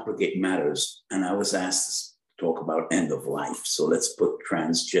to complicate matters, and I was asked to talk about end of life. So let's put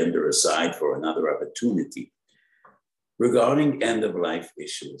transgender aside for another opportunity. Regarding end of life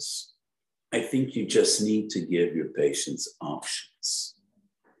issues, I think you just need to give your patients options.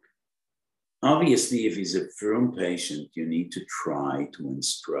 Obviously, if he's a frum patient, you need to try to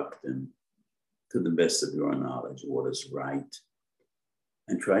instruct him to the best of your knowledge what is right,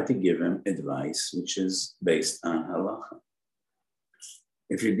 and try to give him advice which is based on halacha.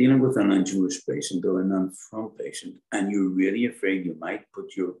 If you're dealing with a non-Jewish patient or a non-frum patient, and you're really afraid you might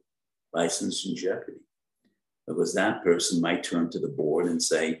put your license in jeopardy, because that person might turn to the board and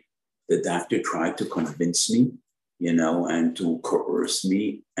say, the doctor tried to convince me, and to coerce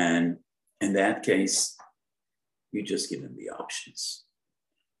me. And in that case, you just give him the options.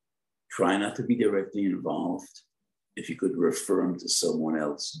 Try not to be directly involved. If you could refer him to someone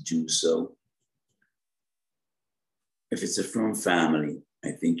else, do so. If it's a frum family,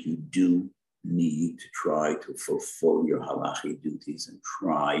 I think you do need to try to fulfill your halachic duties and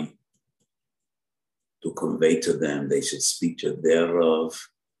try to convey to them they should speak to their Rav,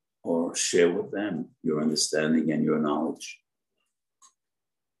 or share with them your understanding and your knowledge.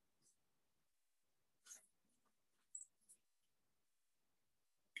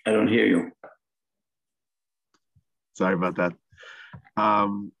 I don't hear you. Sorry about that. I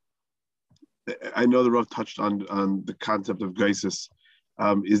know the Rav touched on the concept of geisus.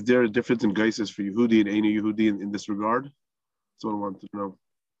 Is there a difference in geisus for Yehudi and Eino Yehudi in this regard? That's what I wanted to know.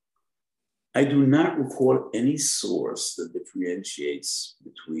 I do not recall any source that differentiates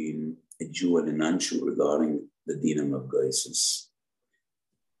between a Jew and a non-Jew regarding the dinam of geisus.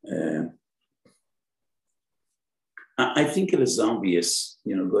 I think it is obvious,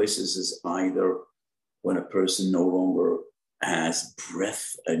 geisus is either when a person no longer has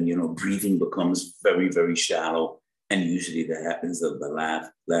breath and, breathing becomes very, very shallow. And usually that happens at the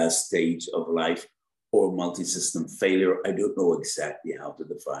last stage of life, or multi-system failure. I don't know exactly how to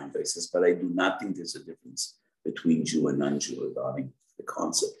define geisus, but I do not think there's a difference between Jew and non-Jew regarding the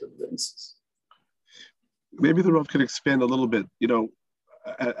concept of geisus. Maybe the Rav can expand a little bit.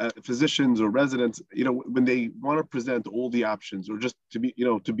 Physicians or residents, when they want to present all the options, or just to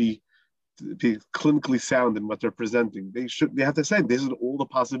be clinically sound in what they're presenting, they have to say these are all the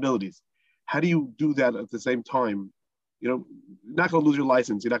possibilities. How do you do that at the same time? You're not going to lose your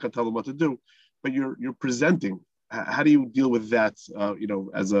license. You're not going to tell them what to do, but you're presenting. How do you deal with that?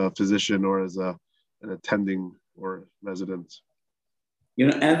 As a physician or as an attending or resident.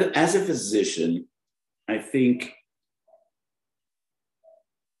 As a physician, I think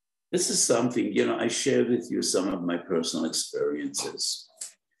this is something, I shared with you some of my personal experiences.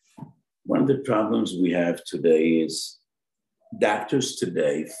 One of the problems we have today is doctors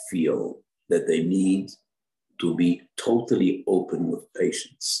today feel that they need to be totally open with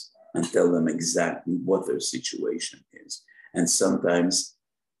patients. and tell them exactly what their situation is. And sometimes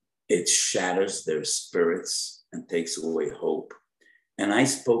it shatters their spirits and takes away hope. And I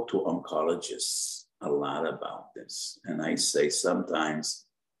spoke to oncologists a lot about this. And I say sometimes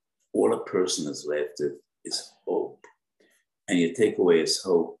all a person is left with is hope. And you take away his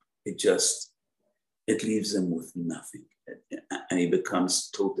hope, it leaves him with nothing. And he becomes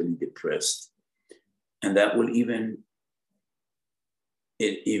totally depressed. And that will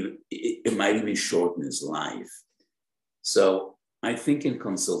it might even shorten his life. So I think in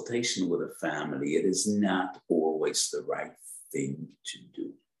consultation with a family, it is not always the right thing to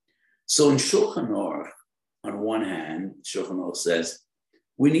do. So in Shulchan Aruch, on one hand, Shulchan Aruch says,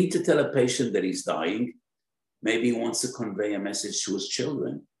 we need to tell a patient that he's dying. Maybe he wants to convey a message to his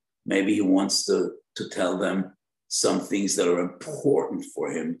children. Maybe he wants to tell them some things that are important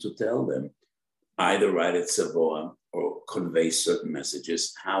for him to tell them, either write a tzavah or convey certain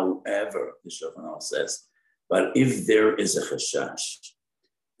messages. However, the Shulchan Aruch says, but if there is a chashash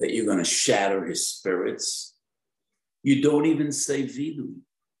that you're going to shatter his spirits, you don't even say vidui.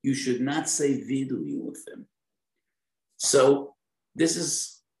 You should not say vidui with him. So this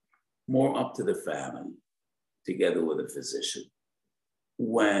is more up to the family, together with a physician.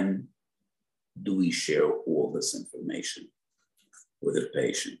 When do we share all this information with a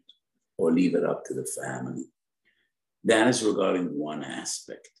patient or leave it up to the family? That is regarding one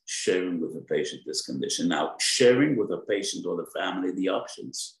aspect, sharing with a patient this condition. Now, sharing with a patient or the family the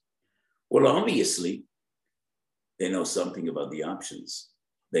options. Well, obviously, they know something about the options.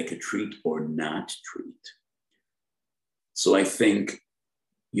 They could treat or not treat. So I think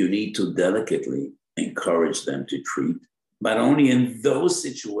you need to delicately encourage them to treat, but only in those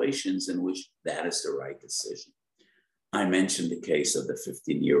situations in which that is the right decision. I mentioned the case of the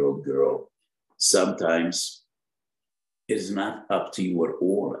 15-year-old girl. Sometimes it is not up to you at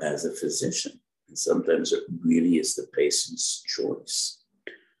all as a physician. And sometimes it really is the patient's choice.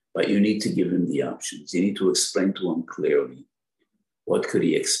 But you need to give him the options. You need to explain to him clearly what could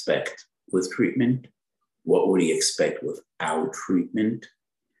he expect with treatment, what would he expect without treatment.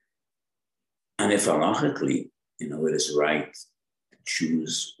 And if halachically, it is right to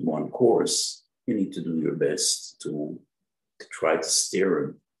choose one course, you need to do your best to try to steer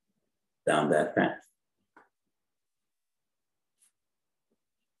him down that path.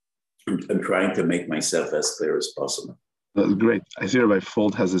 I'm trying to make myself as clear as possible. That's great. I see Rabbi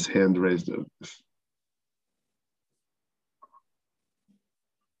Fold has his hand raised. I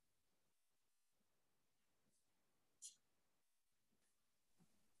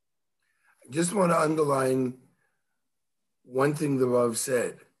just want to underline one thing the Rav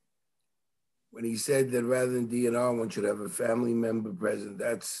said. When he said that rather than DNR, one should have a family member present,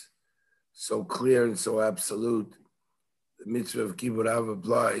 that's so clear and so absolute. The mitzvah of Kibbutz Av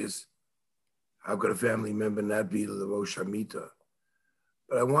applies. How could a family member not be the Rosh Hamita?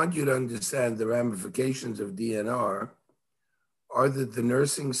 But I want you to understand the ramifications of DNR are that the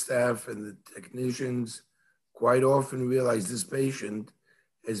nursing staff and the technicians quite often realize this patient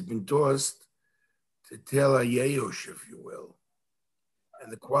has been tossed to Tel HaYeyosh, if you will.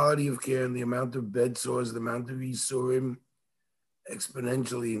 And the quality of care and the amount of bed sores, the amount of Yisurim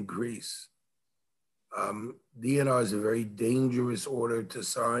exponentially increase. DNR is a very dangerous order to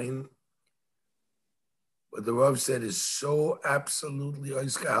sign. What the Rav said is so absolutely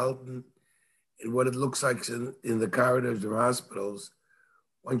ausgehalten in what it looks like in the corridors of hospitals,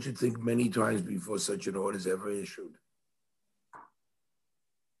 one should think many times before such an order is ever issued.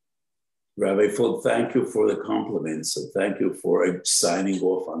 Rabbi Fold, thank you for the compliments, and thank you for signing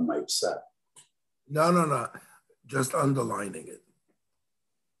off on my psak. No. Just underlining it.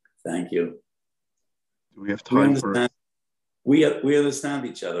 Thank you. Do we have time we understand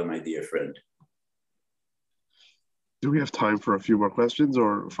each other, my dear friend. Do we have time for a few more questions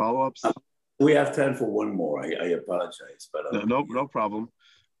or follow-ups? We have time for one more. I apologize, but no problem.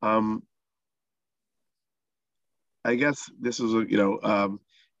 I guess this is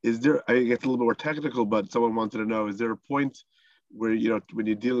is there? I get a little bit more technical, but someone wanted to know: is there a point where when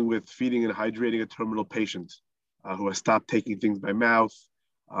you're dealing with feeding and hydrating a terminal patient who has stopped taking things by mouth,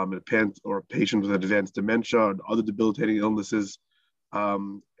 or a patient with advanced dementia and other debilitating illnesses,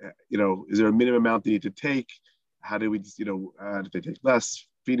 is there a minimum amount they need to take? How do we, do they take less?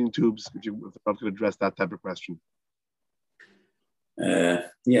 Feeding tubes? If you could address that type of question.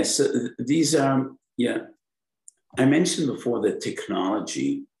 Yes, these are, I mentioned before that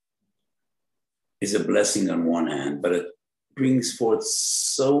technology is a blessing on one hand, but it brings forth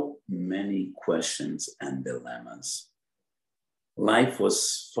so many questions and dilemmas. Life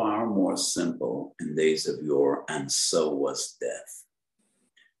was far more simple in days of yore, and so was death.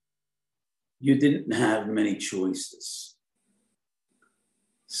 you didn't have many choices.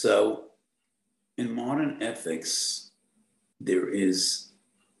 So in modern ethics, there is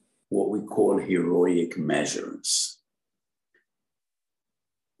what we call heroic measures.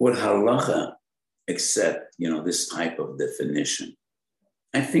 Would halacha accept, this type of definition?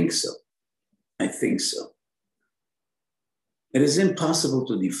 I think so. I think so. It is impossible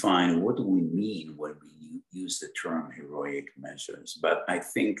to define what do we mean when we use the term heroic measures, but I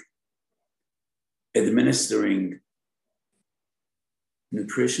think administering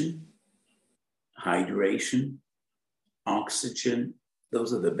nutrition, hydration, oxygen,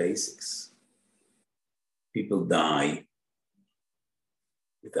 those are the basics. People die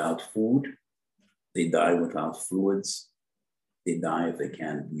without food, they die without fluids, they die if they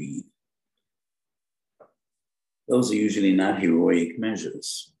can't breathe. Those are usually not heroic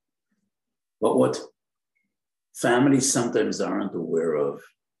measures. But what families sometimes aren't aware of,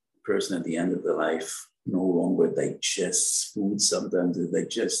 the person at the end of their life no longer digests food. Sometimes the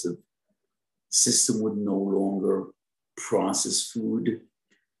digestive system would no longer process food.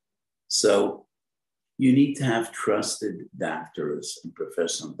 So you need to have trusted doctors and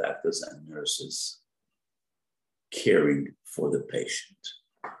professional doctors and nurses caring for the patient.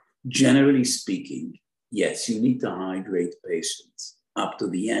 Generally speaking, yes, you need to hydrate patients up to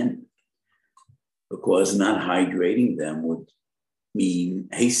the end, because not hydrating them would mean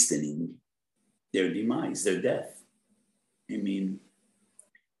hastening their demise, their death. I mean,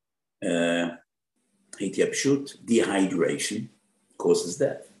 dehydration causes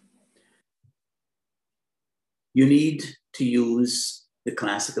death. You need to use the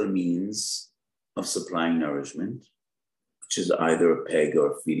classical means of supplying nourishment, which is either a peg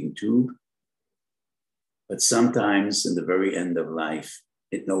or a feeding tube. But sometimes in the very end of life,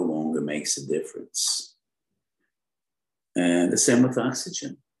 it no longer makes a difference. And the same with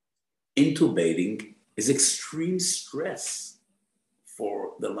oxygen. Intubating is extreme stress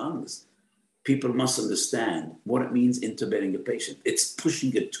for the lungs. People must understand what it means intubating a patient. It's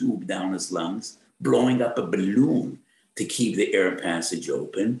pushing a tube down his lungs, blowing up a balloon to keep the air passage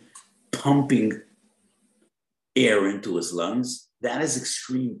open, pumping air into his lungs. That is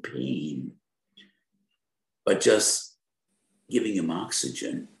extreme pain. But just giving him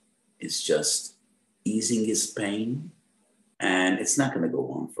oxygen is just easing his pain, and it's not going to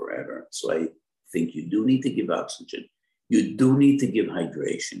go on forever. So I think you do need to give oxygen. You do need to give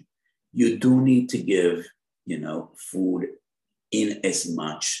hydration. You do need to give, food in as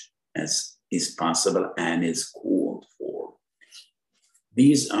much as is possible and is called for.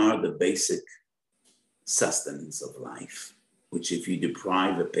 These are the basic sustenance of life, which if you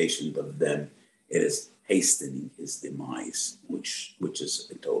deprive a patient of them, it is hastening his demise, which is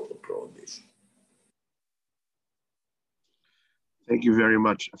a total prohibition. Thank you very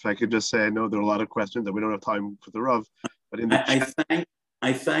much. If I could just say, I know there are a lot of questions and we don't have time for the Rav, but in the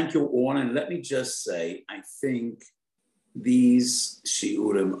I thank you all, and let me just say, I think these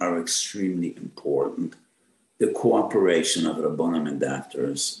shiurim are extremely important. The cooperation of Rabbanim and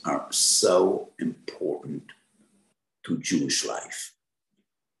doctors are so important to Jewish life.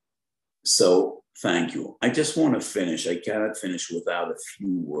 So thank you. I just want to finish. I cannot finish without a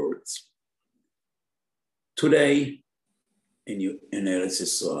few words. Today, in Eretz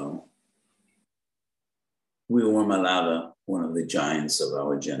Yisrael, we were Malava, one of the giants of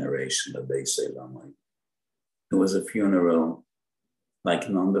our generation, the Beis Elamai. It was a funeral like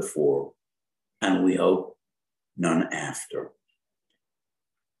none before, and we hope none after.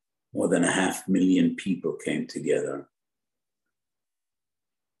 More than 500,000 people came together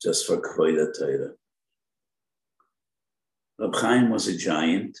just for Kvoida Torah. Reb Chaim was a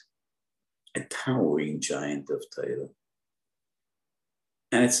giant, a towering giant of Torah.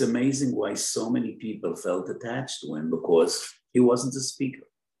 And it's amazing why so many people felt attached to him, because he wasn't a speaker.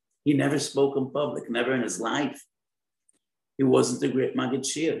 He never spoke in public, never in his life. He wasn't a great Maggid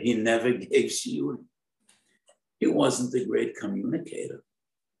Shir. He never gave shiurim. He wasn't a great communicator.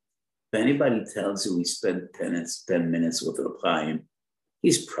 If anybody tells you he spent 10 minutes with Reb Chaim,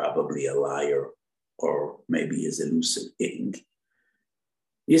 he's probably a liar, or maybe he's hallucinating.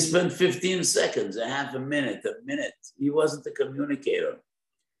 He spent 15 seconds, a half a minute. He wasn't a communicator.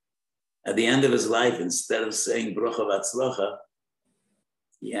 At the end of his life, instead of saying Bracha V'Atzlacha,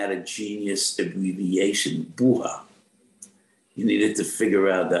 he had a genius abbreviation, Buha. You needed to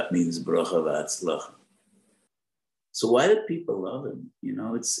figure out that means Bracha V'Atzlacha. So why did people love him?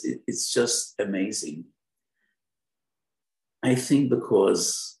 It's just amazing. I think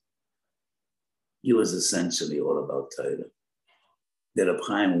because he was essentially all about Torah. That Reb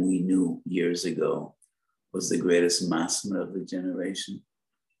Chaim, we knew years ago, was the greatest masmer of the generation.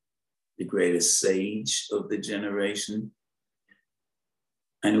 the greatest sage of the generation.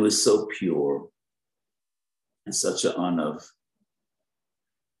 And he was so pure and such an honor.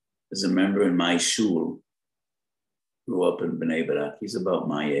 As a member in my shul, grew up in Bnei Brak. He's about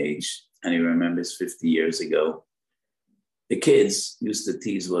my age, and he remembers 50 years ago, the kids used to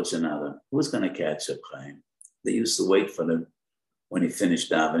tease one another. Who's going to catch up, Chaim? They used to wait for him when he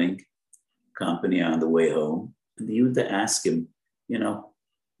finished davening, company on the way home, and they used to ask him, you know,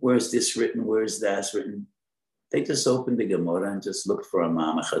 where's this written? Where's that written? They just opened the Gemara and just looked for a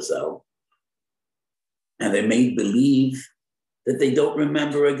Mama Chazal. And they made believe that they don't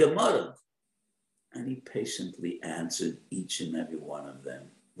remember a Gemara. And he patiently answered each and every one of them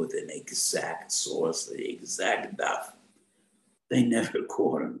with an exact source, the exact daf. They never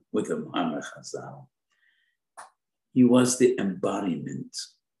caught him with a Mama Chazal. He was the embodiment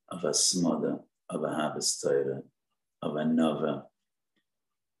of a smoda, of a Havas Torah, of a Nova.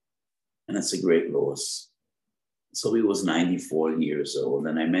 And it's a great loss. So he was 94 years old.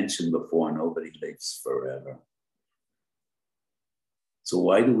 And I mentioned before, nobody lives forever. So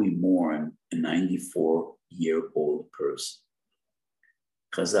why do we mourn a 94-year-old person?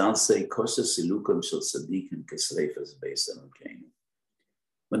 Chazal say, Kosa silukim shel tzadikim kesreifas beis Elokeinu.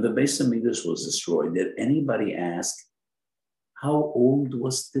 When the Beis Hamikdash was destroyed, did anybody ask, how old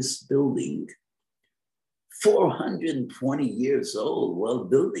was this building? 420 years old. Well,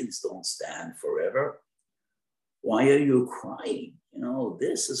 buildings don't stand forever. Why are you crying? You know,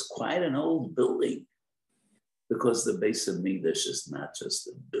 this is quite an old building. Because the Beis Hamikdash is not just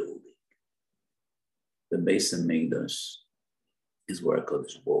a building. The Beis Hamikdash is where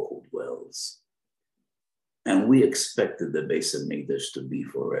HaKadosh Baruch Hu dwells. And we expected the Beis Hamikdash to be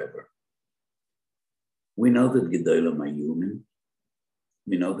forever. We know that Gedolim are human.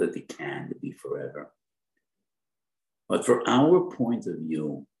 We know that they can't be forever. But from our point of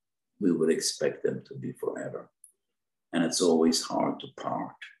view, we would expect them to be forever. And it's always hard to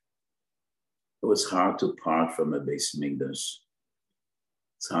part. It was hard to part from a Beis Hamikdash.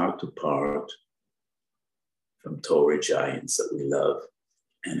 It's hard to part from Torah giants that we love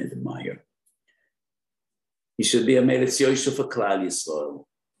and admire. He should be a Meretz Yosef for Klal Yisrael.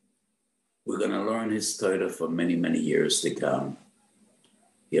 We're going to learn his Torah for many, many years to come.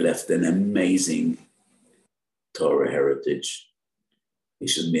 He left an amazing Torah heritage. He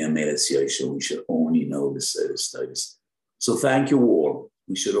should be a Meretz Yosef. We should only know the Torahs. So thank you all.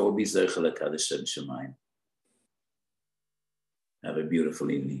 We should all be Zeichel HaKadosh Shem Shemayim. Have a beautiful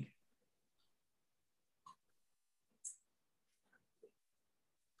evening.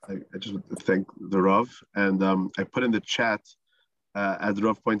 I just want to thank the Rav, and I put in the chat, as the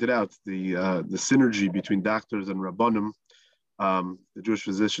Rav pointed out, the synergy between doctors and Rabbanim. The Jewish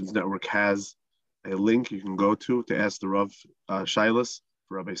Physicians Network has a link you can go to ask the Rav Shilas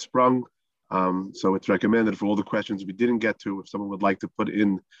for Rabbi Sprung. So it's recommended for all the questions we didn't get to. If someone would like to put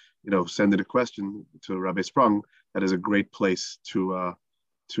in, send in a question to Rabbi Sprung, that is a great place to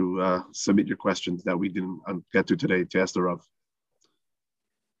submit your questions that we didn't get to today to ask the Rav.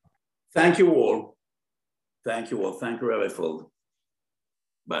 Thank you all. Thank you all. Thank you, Rabbi Fold.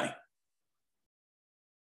 Bye.